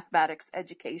of mathematics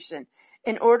education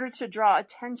in order to draw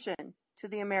attention to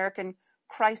the American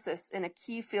crisis in a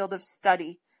key field of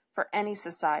study for any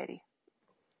society.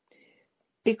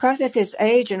 Because of his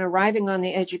age and arriving on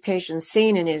the education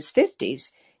scene in his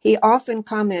 50s, he often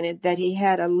commented that he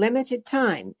had a limited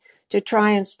time to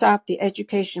try and stop the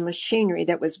education machinery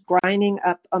that was grinding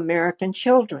up American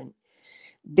children.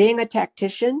 Being a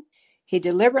tactician, he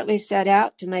deliberately set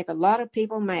out to make a lot of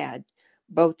people mad,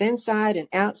 both inside and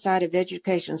outside of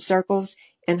education circles,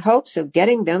 in hopes of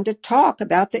getting them to talk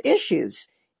about the issues.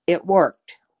 It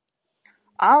worked.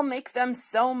 I'll make them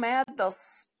so mad they'll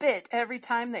spit every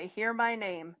time they hear my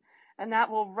name, and that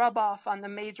will rub off on the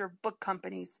major book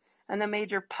companies, and the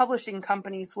major publishing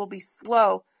companies will be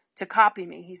slow to copy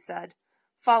me, he said,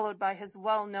 followed by his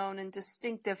well-known and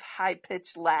distinctive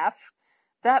high-pitched laugh.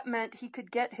 That meant he could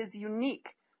get his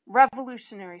unique,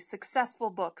 revolutionary, successful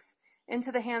books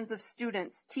into the hands of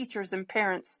students, teachers, and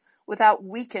parents without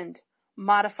weakened,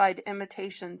 modified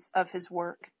imitations of his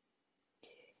work.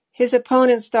 His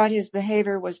opponents thought his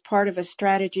behavior was part of a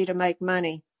strategy to make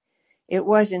money. It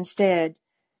was instead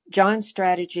John's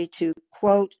strategy to,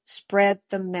 quote, spread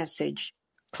the message,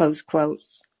 close quote.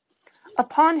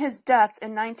 Upon his death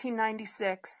in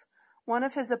 1996, one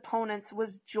of his opponents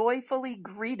was joyfully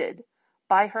greeted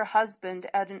by her husband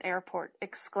at an airport,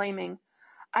 exclaiming,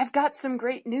 "I've got some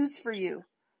great news for you.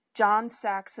 John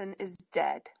Saxon is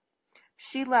dead."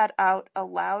 She let out a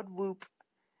loud whoop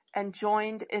and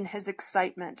joined in his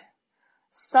excitement.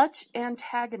 Such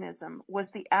antagonism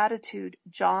was the attitude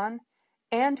John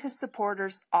and his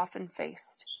supporters often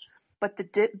faced. But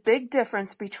the big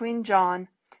difference between John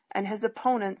and his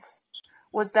opponents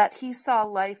was that he saw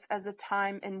life as a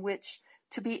time in which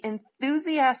to be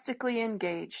enthusiastically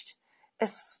engaged,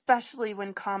 especially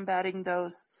when combating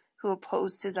those who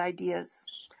opposed his ideas.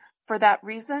 For that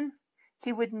reason,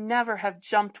 he would never have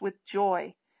jumped with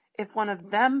joy if one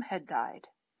of them had died.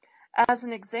 As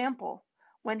an example,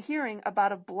 when hearing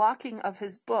about a blocking of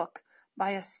his book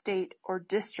by a state or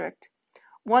district,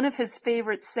 one of his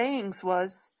favorite sayings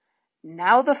was,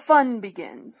 "Now the fun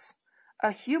begins."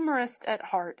 A humorist at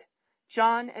heart,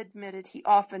 John admitted he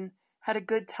often had a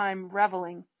good time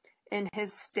reveling in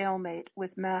his stalemate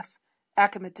with math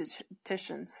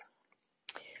academicians.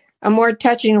 A more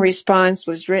touching response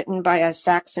was written by a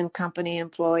Saxon company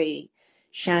employee,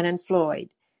 Shannon Floyd,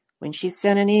 when she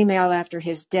sent an email after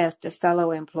his death to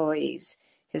fellow employees,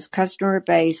 his customer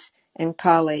base, and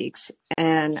colleagues.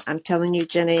 And I'm telling you,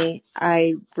 Jenny,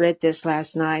 I read this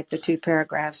last night, the 2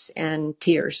 paragraphs, and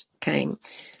tears came.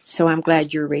 So I'm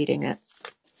glad you're reading it.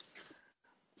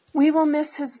 We will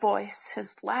miss his voice,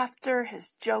 his laughter,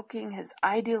 his joking, his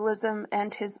idealism,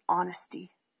 and his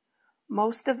honesty.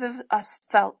 Most of us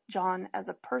felt John as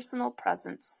a personal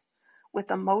presence with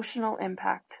emotional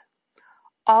impact.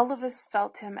 All of us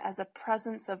felt him as a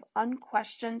presence of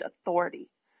unquestioned authority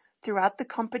throughout the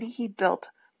company he built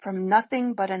from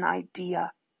nothing but an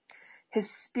idea.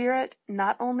 His spirit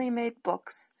not only made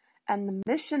books and the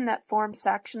mission that formed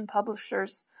Saxon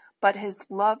Publishers, but his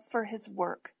love for his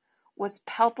work was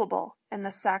palpable in the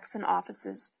Saxon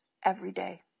offices every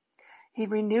day. He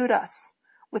renewed us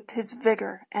with his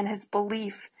vigor and his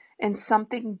belief in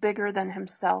something bigger than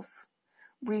himself.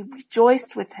 We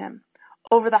rejoiced with him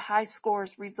over the high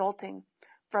scores resulting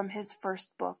from his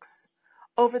first books,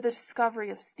 over the discovery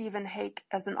of Stephen Hake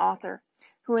as an author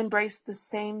who embraced the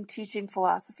same teaching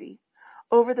philosophy,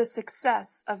 over the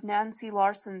success of Nancy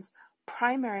Larson's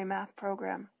primary math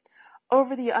program,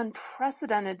 over the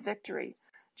unprecedented victory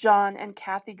John and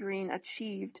Kathy Green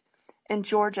achieved in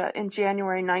Georgia in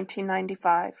January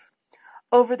 1995,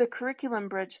 over the curriculum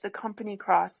bridge the company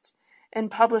crossed in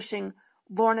publishing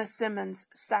Lorna Simmons'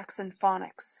 Saxon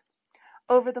Phonics,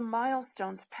 over the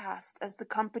milestones passed as the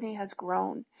company has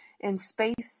grown in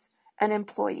space and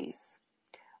employees.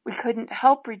 We couldn't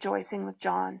help rejoicing with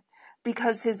John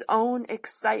because his own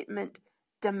excitement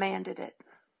demanded it.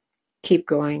 Keep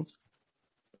going.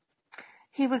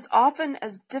 He was often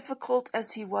as difficult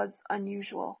as he was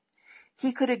unusual.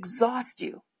 He could exhaust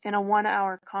you in a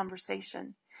 1-hour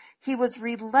conversation. He was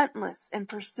relentless in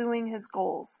pursuing his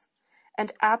goals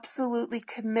and absolutely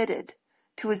committed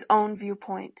to his own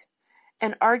viewpoint.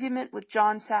 An argument with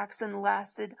John Saxon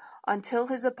lasted until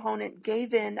his opponent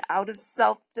gave in out of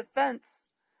self-defense.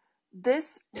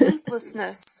 This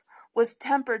ruthlessness was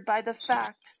tempered by the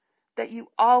fact that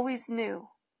you always knew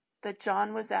that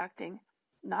John was acting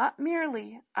not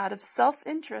merely out of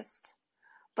self-interest,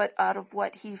 but out of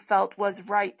what he felt was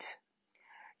right.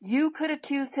 You could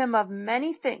accuse him of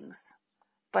many things,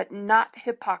 but not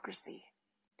hypocrisy.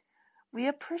 We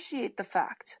appreciate the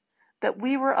fact that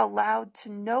we were allowed to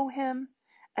know him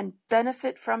and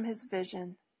benefit from his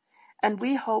vision, and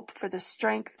we hope for the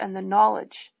strength and the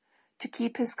knowledge to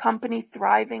keep his company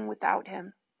thriving without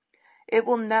him. It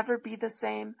will never be the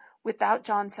same without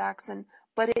John Saxon,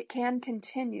 but it can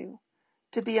continue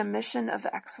to be a mission of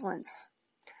excellence.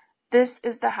 This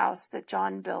is the house that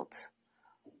John built.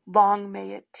 Long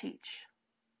may it teach.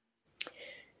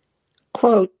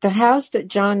 Quote, the house that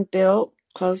John built,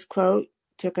 close quote,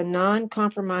 took a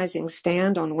non-compromising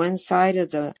stand on one side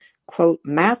of the, quote,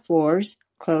 math wars,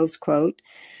 close quote,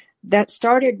 that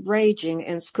started raging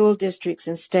in school districts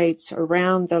and states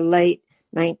around the late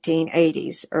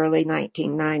 1980s, early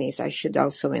 1990s, I should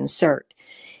also insert.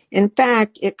 In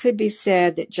fact, it could be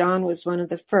said that John was one of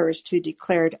the first who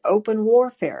declared open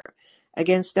warfare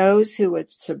against those who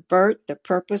would subvert the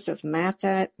purpose of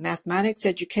mathematics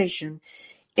education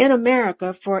in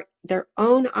America for their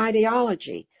own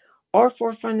ideology or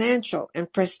for financial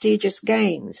and prestigious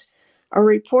gains. A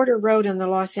reporter wrote in the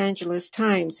Los Angeles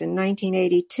Times in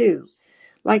 1982,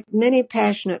 like many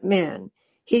passionate men,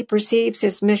 he perceives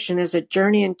his mission as a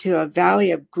journey into a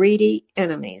valley of greedy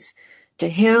enemies. To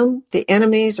him, the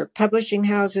enemies are publishing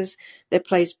houses that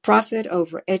place profit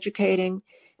over educating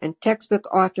and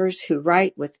textbook authors who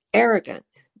write with arrogant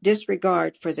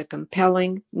disregard for the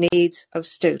compelling needs of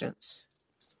students.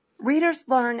 Readers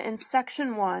learn in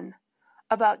Section 1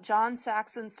 about John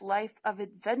Saxon's life of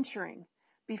adventuring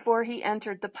before he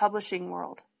entered the publishing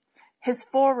world, his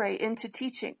foray into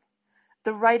teaching,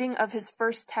 the writing of his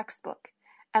first textbook,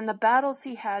 and the battles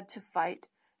he had to fight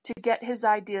to get his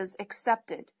ideas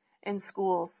accepted in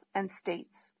schools and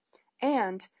states,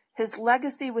 and his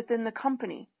legacy within the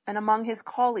company and among his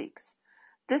colleagues.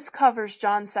 This covers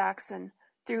John Saxon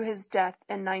through his death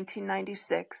in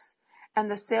 1996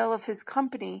 and the sale of his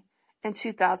company in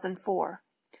 2004.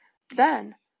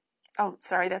 Then, Oh,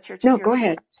 sorry, that's your... No, go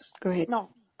ahead. Go ahead.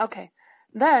 No, okay.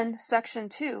 Then Section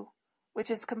 2, which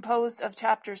is composed of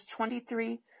chapters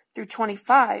 23 through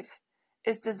 25,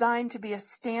 is designed to be a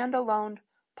standalone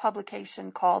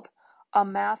publication called A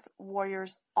Math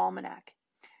Warrior's Almanac.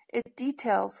 It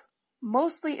details,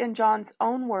 mostly in John's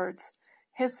own words,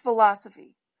 his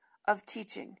philosophy of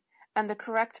teaching and the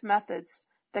correct methods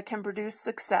that can produce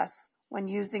success when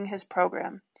using his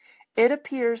program. It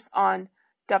appears on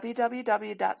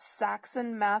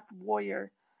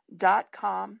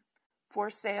www.saxonmathwarrior.com for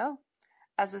sale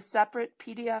as a separate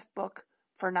PDF book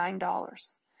for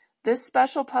 $9. This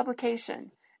special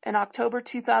publication in October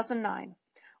 2009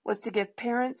 was to give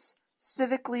parents,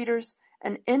 civic leaders,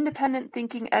 and independent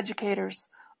thinking educators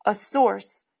a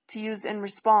source to use in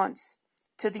response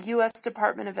to the U.S.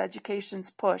 Department of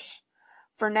Education's push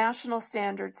for national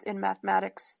standards in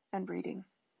mathematics and reading.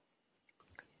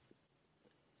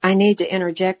 I need to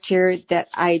interject here that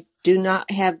I do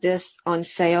not have this on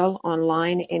sale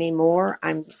online anymore.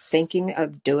 I'm thinking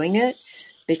of doing it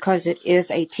because it is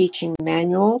a teaching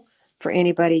manual for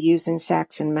anybody using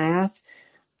Saxon Math.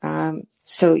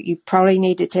 So you probably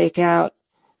need to take out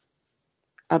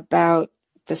about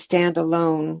the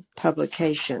standalone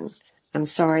publication. I'm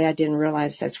sorry, I didn't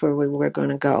realize that's where we were going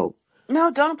to go. No,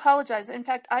 don't apologize. In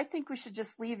fact, I think we should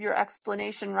just leave your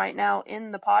explanation right now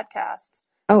in the podcast.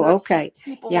 Oh, so okay.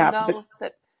 People will know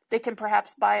that they can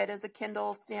perhaps buy it as a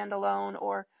Kindle standalone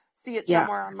or see it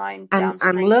somewhere online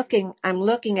downstream. I'm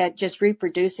looking at just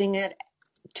reproducing it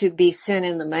to be sent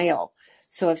in the mail.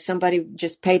 So if somebody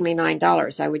just paid me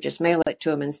 $9, I would just mail it to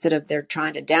them instead of they're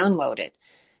trying to download it.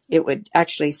 It would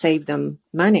actually save them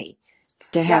money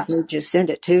to have me just send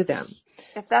it to them.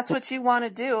 If that's what you want to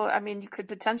do, I mean, you could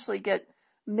potentially get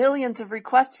millions of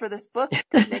requests for this book,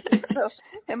 Nikki. So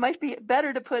it might be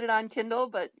better to put it on Kindle,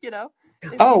 but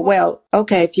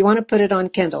Okay. If you want to put it on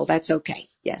Kindle, that's okay.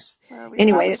 Yes.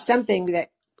 Anyway, it's something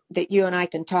that you and I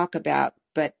can talk about,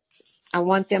 but I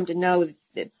want them to know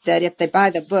that if they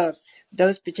buy the book,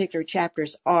 those particular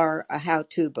chapters are a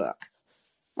how-to book.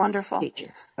 Wonderful.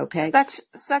 Teaching. Okay.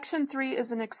 Section 3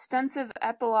 is an extensive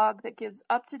epilogue that gives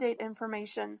up-to-date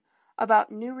information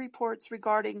about new reports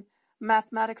regarding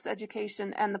mathematics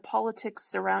education and the politics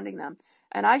surrounding them.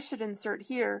 And I should insert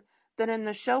here that in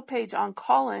the show page on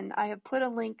Callin, I have put a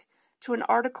link to an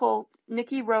article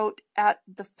Nikki wrote at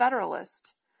The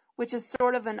Federalist, which is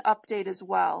sort of an update as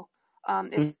well.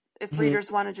 If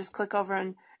readers want to just click over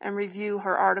and review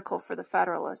her article for The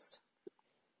Federalist.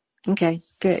 Okay,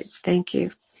 good. Thank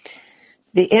you.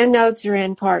 The endnotes are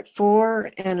in part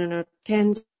 4 and an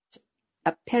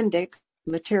appendix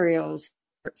materials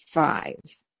part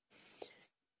 5.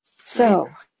 So,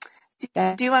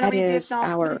 do you want to read the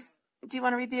acknowledgments? Do you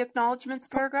want to read the acknowledgments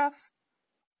paragraph?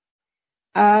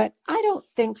 I don't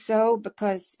think so,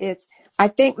 because I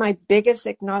think my biggest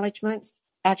acknowledgments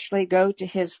actually go to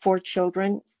his 4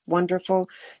 children. Wonderful.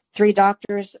 3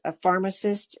 doctors, a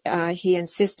pharmacist. He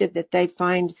insisted that they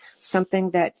find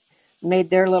something that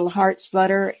made their little hearts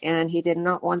flutter, and he did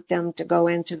not want them to go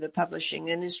into the publishing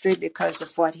industry because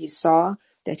of what he saw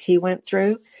that he went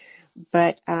through.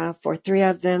 But for 3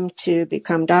 of them to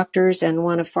become doctors and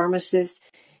 1 a pharmacist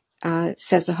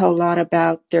says a whole lot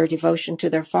about their devotion to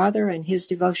their father and his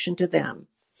devotion to them.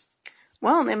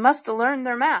 Well, they must have learned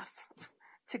their math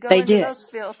to go into those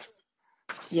fields.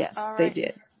 Yes, they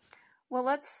did. Well,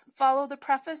 let's follow the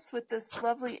preface with this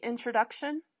lovely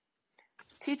introduction.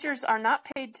 Teachers are not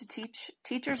paid to teach.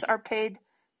 Teachers are paid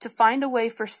to find a way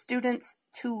for students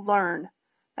to learn.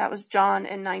 That was John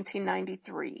in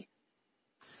 1993.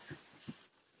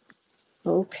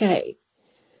 Okay.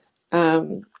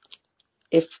 Are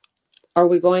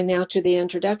we going now to the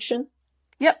introduction?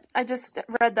 Yep, I just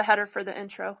read the header for the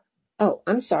intro. Oh,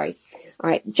 I'm sorry. All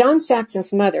right. John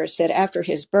Saxon's mother said after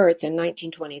his birth in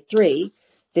 1923,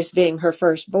 this being her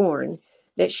firstborn,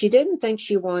 that she didn't think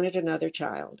she wanted another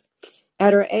child.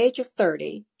 At her age of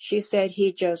 30, she said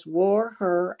he just wore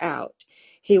her out.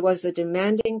 He was a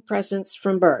demanding presence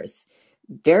from birth,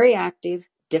 very active,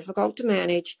 difficult to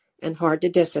manage, and hard to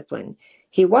discipline.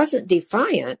 He wasn't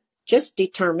defiant, just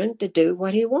determined to do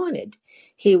what he wanted.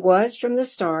 He was, from the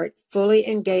start, fully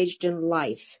engaged in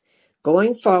life,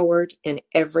 going forward in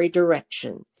every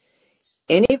direction.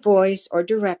 Any voice or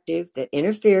directive that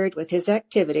interfered with his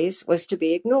activities was to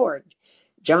be ignored.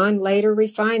 John later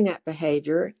refined that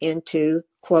behavior into,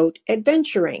 quote,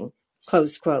 adventuring,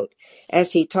 close quote,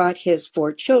 as he taught his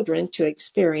 4 children to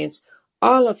experience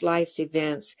all of life's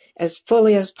events as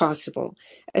fully as possible,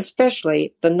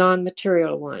 especially the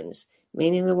non-material ones,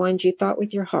 meaning the ones you thought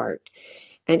with your heart.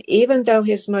 And even though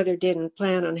his mother didn't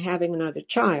plan on having another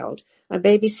child, a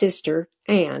baby sister,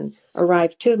 Anne,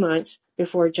 arrived 2 months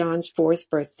before John's 4th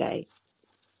birthday.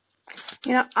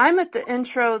 I'm at the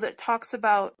intro that talks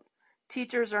about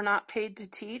teachers are not paid to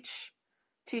teach.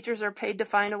 Teachers are paid to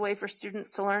find a way for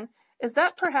students to learn. Is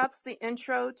that perhaps the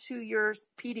intro to your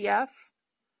PDF?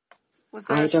 Was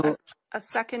there a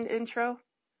second intro?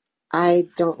 I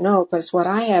don't know, because what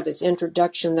I have is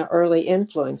Introduction to Early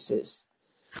Influences.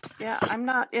 Yeah, I'm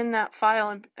not in that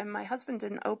file, and my husband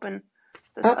didn't open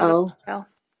this other file.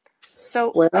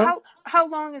 So how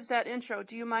long is that intro?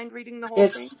 Do you mind reading the whole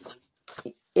thing?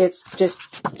 It's just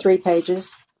 3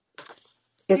 pages.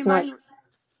 It's not. Mind?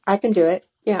 I can do it.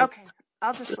 Yeah. Okay,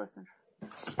 I'll just listen.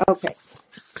 Okay.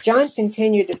 John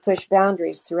continued to push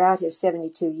boundaries throughout his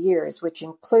 72 years, which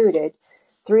included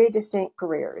 3 distinct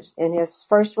careers. In his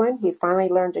first one, he finally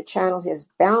learned to channel his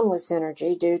boundless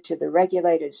energy due to the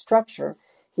regulated structure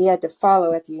he had to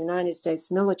follow at the United States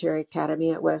Military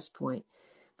Academy at West Point.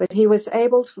 But he was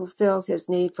able to fulfill his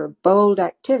need for bold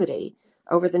activity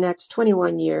over the next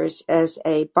 21 years as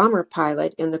a bomber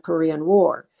pilot in the Korean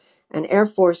War, an Air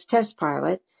Force test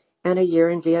pilot, and a year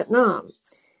in Vietnam.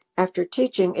 After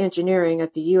teaching engineering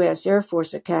at the U.S. Air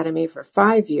Force Academy for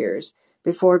 5 years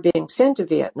before being sent to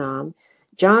Vietnam,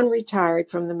 John retired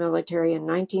from the military in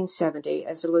 1970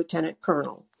 as a lieutenant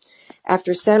colonel.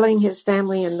 After settling his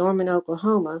family in Norman,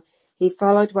 Oklahoma, he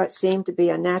followed what seemed to be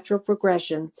a natural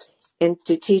progression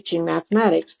into teaching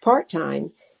mathematics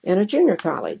part-time in a junior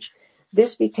college.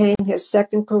 This became his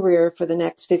second career for the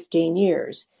next 15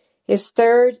 years. His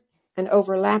third and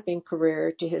overlapping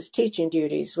career to his teaching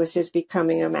duties was his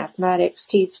becoming a mathematics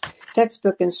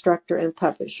textbook instructor and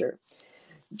publisher.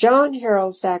 John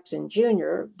Harold Saxon,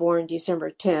 Jr., born December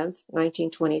 10,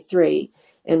 1923,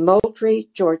 in Moultrie,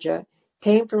 Georgia,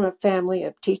 came from a family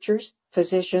of teachers,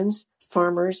 physicians,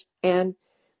 farmers, and,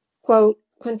 quote,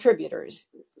 contributors,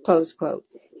 close quote.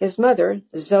 His mother,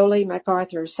 Zoe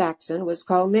MacArthur Saxon, was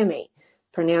called Mimi,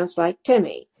 pronounced like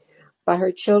Timmy, by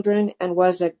her children, and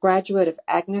was a graduate of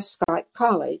Agnes Scott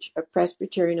College, a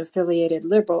Presbyterian-affiliated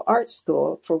liberal arts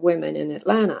school for women in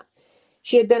Atlanta.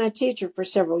 She had been a teacher for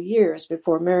several years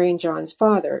before marrying John's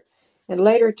father, and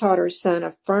later taught her son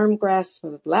a firm grasp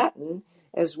of Latin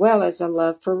as well as a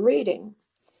love for reading.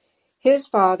 His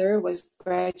father was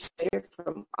graduated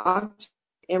from Oxford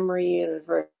Emory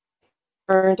University,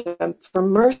 earned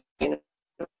from Mercer University.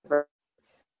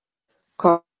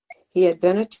 He had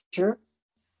been a teacher,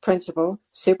 principal,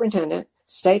 superintendent,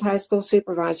 state high school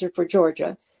supervisor for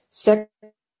Georgia,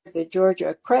 secretary of the Georgia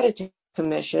Accrediting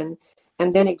Commission,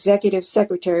 and then executive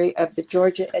secretary of the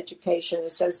Georgia Education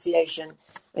Association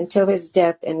until his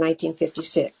death in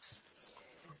 1956.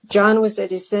 John was a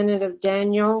descendant of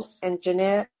Daniel and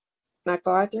Jeanette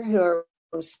MacArthur, who are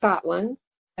from Scotland,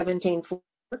 1740,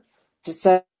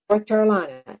 to North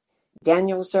Carolina.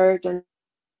 Daniel served in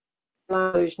the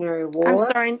Revolutionary War. I'm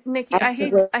sorry, Nikki. I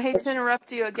hate to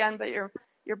interrupt you again, but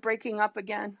you're breaking up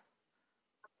again.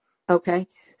 Okay.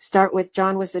 Start with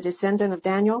John was a descendant of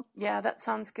Daniel? Yeah, that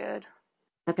sounds good.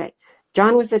 Okay.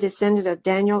 John was a descendant of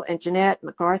Daniel and Jeanette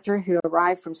MacArthur, who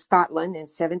arrived from Scotland in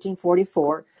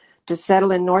 1744 to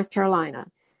settle in North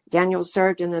Carolina. Daniel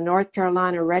served in the North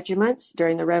Carolina regiments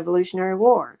during the Revolutionary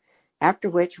War, after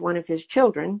which one of his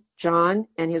children, John,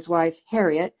 and his wife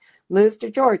Harriet, moved to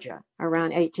Georgia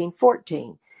around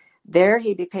 1814. There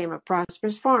he became a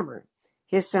prosperous farmer.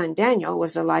 His son Daniel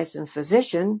was a licensed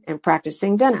physician and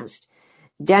practicing dentist.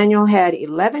 Daniel had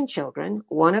 11 children,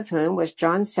 one of whom was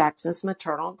John Saxon's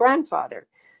maternal grandfather,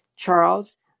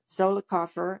 Charles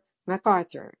Zollicoffer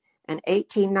MacArthur, an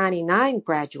 1899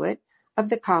 graduate of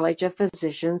the College of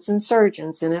Physicians and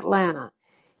Surgeons in Atlanta.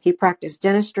 He practiced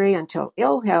dentistry until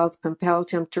ill health compelled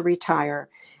him to retire,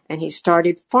 and he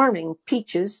started farming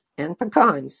peaches and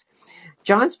pecans.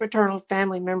 John's paternal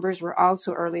family members were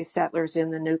also early settlers in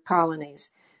the new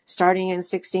colonies, starting in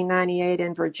 1698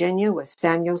 in Virginia with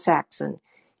Samuel Saxon.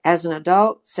 As an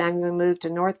adult, Samuel moved to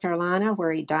North Carolina,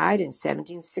 where he died in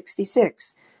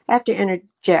 1766. I have to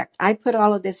interject. I put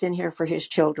all of this in here for his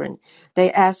children.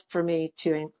 They asked for me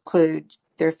to include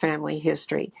their family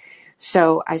history.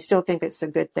 So I still think it's a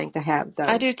good thing to have, though.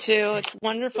 I do too. It's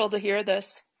wonderful to hear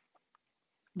this.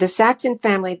 The Saxon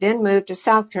family then moved to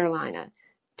South Carolina.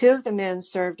 2 of the men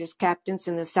served as captains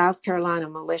in the South Carolina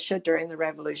militia during the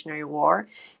Revolutionary War,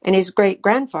 and his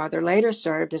great-grandfather later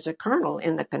served as a colonel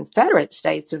in the Confederate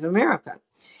States of America.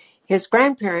 His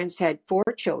grandparents had 4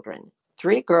 children,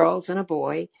 3 girls and a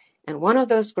boy, and one of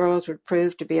those girls would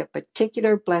prove to be a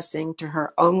particular blessing to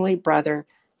her only brother,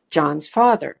 John's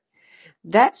father.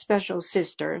 That special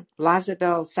sister,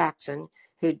 Lizabeth Saxon,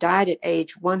 who died at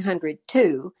age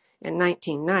 102, in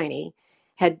 1990,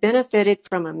 had benefited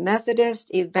from a Methodist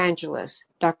evangelist,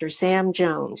 Dr. Sam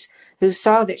Jones, who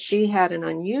saw that she had an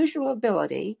unusual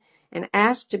ability and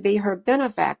asked to be her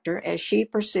benefactor as she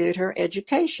pursued her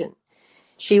education.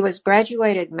 She was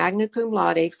graduated magna cum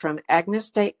laude from Agnes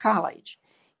State College.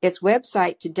 Its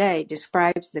website today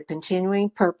describes the continuing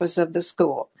purpose of the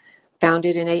school,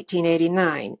 founded in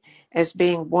 1889, as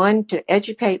being one to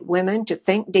educate women to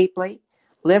think deeply,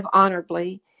 live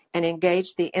honorably, and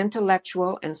engage the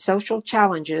intellectual and social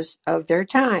challenges of their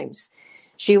times.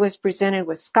 She was presented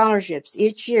with scholarships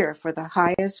each year for the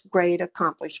highest grade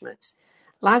accomplishments.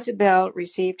 Lazabelle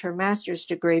received her master's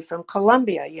degree from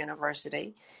Columbia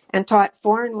University and taught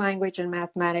foreign language and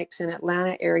mathematics in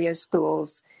Atlanta area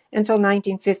schools until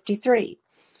 1953.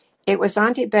 It was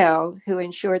Auntie Belle who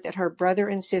ensured that her brother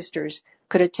and sisters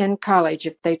could attend college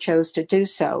if they chose to do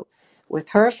so, with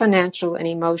her financial and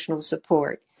emotional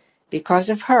support. Because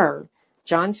of her,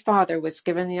 John's father was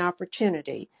given the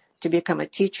opportunity to become a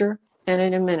teacher and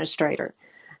an administrator.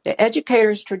 The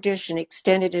educator's tradition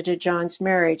extended into John's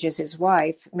marriage as his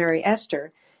wife, Mary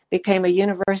Esther, became a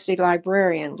university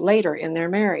librarian later in their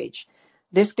marriage.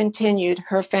 This continued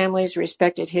her family's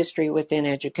respected history within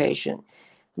education.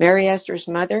 Mary Esther's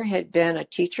mother had been a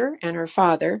teacher, and her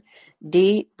father,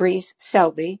 D. Brees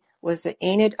Selby, was the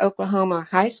Enid, Oklahoma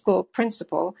high school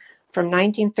principal from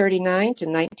 1939 to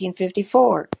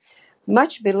 1954.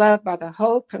 Much beloved by the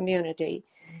whole community,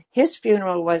 his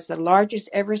funeral was the largest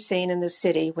ever seen in the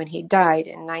city when he died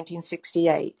in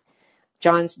 1968.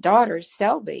 John's daughter,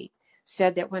 Selby,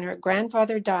 said that when her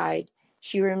grandfather died,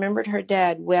 she remembered her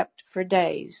dad wept for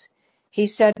days. He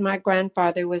said my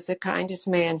grandfather was the kindest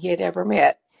man he had ever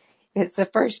met. It's the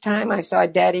first time I saw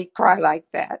Daddy cry like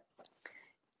that.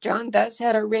 John thus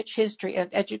had a rich history of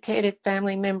educated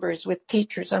family members with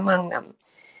teachers among them,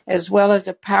 as well as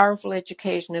a powerful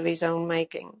education of his own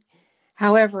making.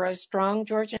 However, a strong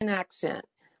Georgian accent,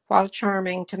 while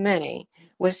charming to many,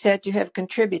 was said to have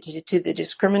contributed to the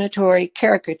discriminatory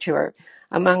caricature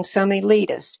among some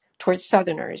elitists towards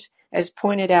Southerners, as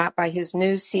pointed out by his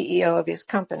new CEO of his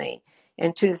company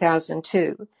in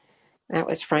 2002. That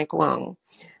was Frank Wong.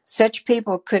 Such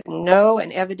people couldn't know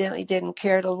and evidently didn't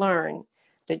care to learn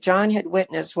that John had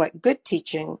witnessed what good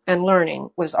teaching and learning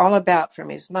was all about from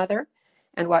his mother,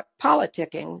 and what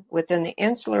politicking within the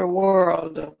insular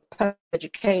world of public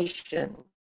education was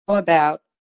all about.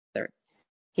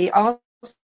 He also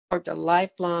absorbed a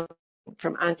lifelong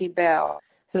from Auntie Belle,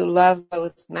 who loved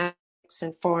both mathematics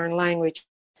and foreign language,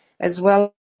 as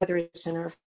well as others in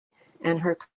her and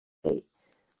her community.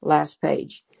 Last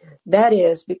page. That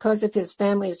is, because of his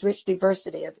family's rich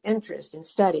diversity of interests and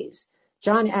studies,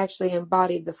 John actually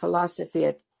embodied the philosophy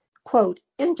of, quote,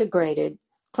 integrated,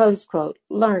 close quote,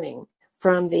 learning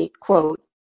from the, quote,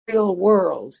 real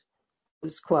world,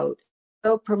 close quote,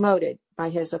 so promoted by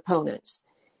his opponents.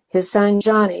 His son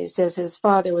Johnny says his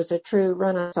father was a true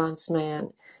Renaissance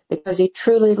man because he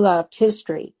truly loved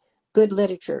history, good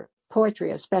literature, poetry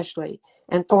especially,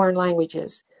 and foreign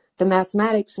languages. The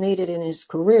mathematics needed in his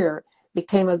career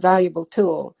became a valuable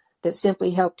tool that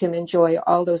simply helped him enjoy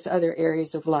all those other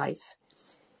areas of life.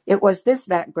 It was this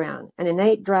background, an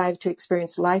innate drive to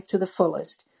experience life to the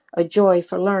fullest, a joy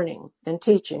for learning and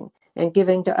teaching and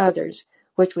giving to others,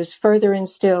 which was further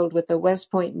instilled with the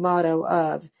West Point motto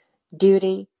of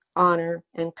duty, honor,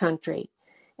 and country,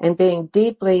 and being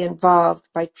deeply involved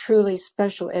by truly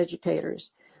special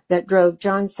educators that drove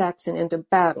John Saxon into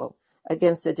battle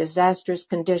against the disastrous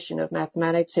condition of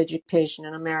mathematics education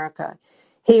in America.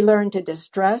 He learned to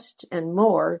distrust and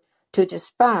more to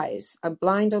despise a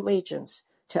blind allegiance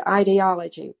to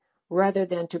ideology rather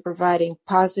than to providing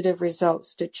positive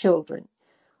results to children.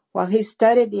 While he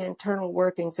studied the internal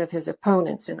workings of his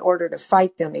opponents in order to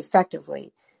fight them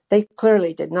effectively, they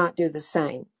clearly did not do the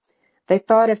same. They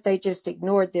thought if they just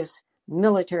ignored this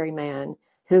military man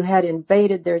who had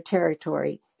invaded their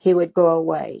territory, he would go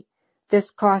away.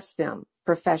 This cost them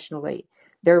professionally.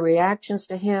 Their reactions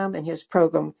to him and his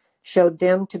program showed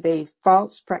them to be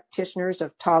false practitioners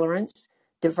of tolerance,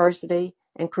 diversity,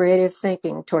 and creative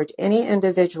thinking toward any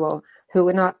individual who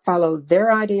would not follow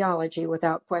their ideology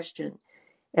without question.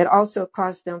 It also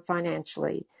cost them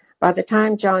financially. By the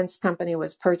time John's company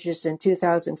was purchased in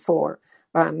 2004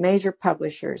 by major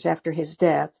publishers after his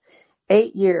death,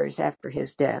 8 years after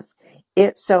his death,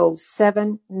 it sold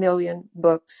 7 million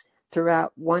books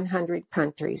throughout 100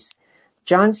 countries.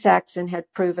 John Saxon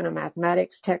had proven a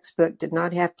mathematics textbook did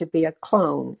not have to be a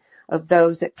clone of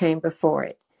those that came before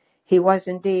it. He was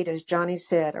indeed, as Johnny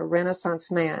said, a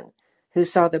Renaissance man who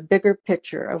saw the bigger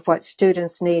picture of what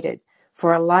students needed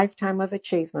for a lifetime of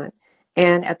achievement,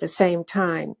 and at the same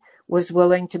time was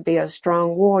willing to be a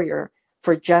strong warrior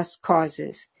for just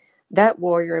causes. That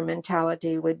warrior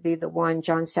mentality would be the one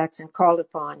John Saxon called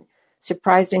upon,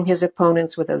 surprising his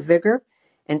opponents with a vigor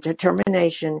and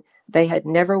determination they had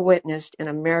never witnessed in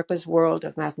America's world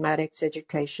of mathematics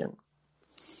education.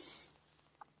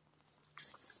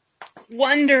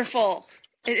 Wonderful.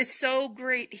 It is so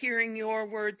great hearing your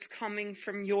words coming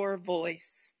from your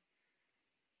voice.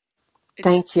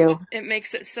 Thank you. It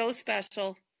makes it so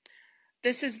special.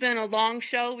 This has been a long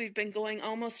show. We've been going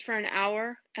almost for an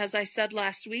hour. As I said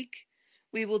last week,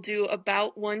 we will do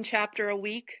about one chapter a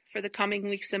week for the coming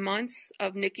weeks and months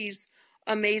of Nikki's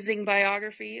amazing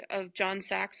biography of John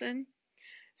Saxon.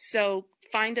 So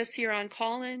find us here on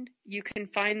Callin. You can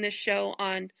find this show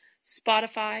on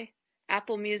Spotify,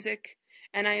 Apple Music,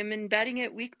 and I am embedding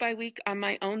it week by week on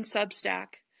my own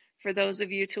Substack for those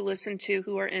of you to listen to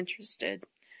who are interested.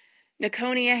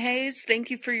 Nakonia Hayes, thank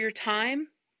you for your time.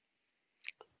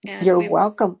 And You're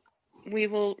welcome. We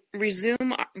will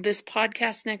resume this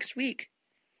podcast next week.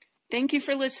 Thank you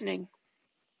for listening.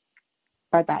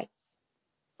 Bye-bye.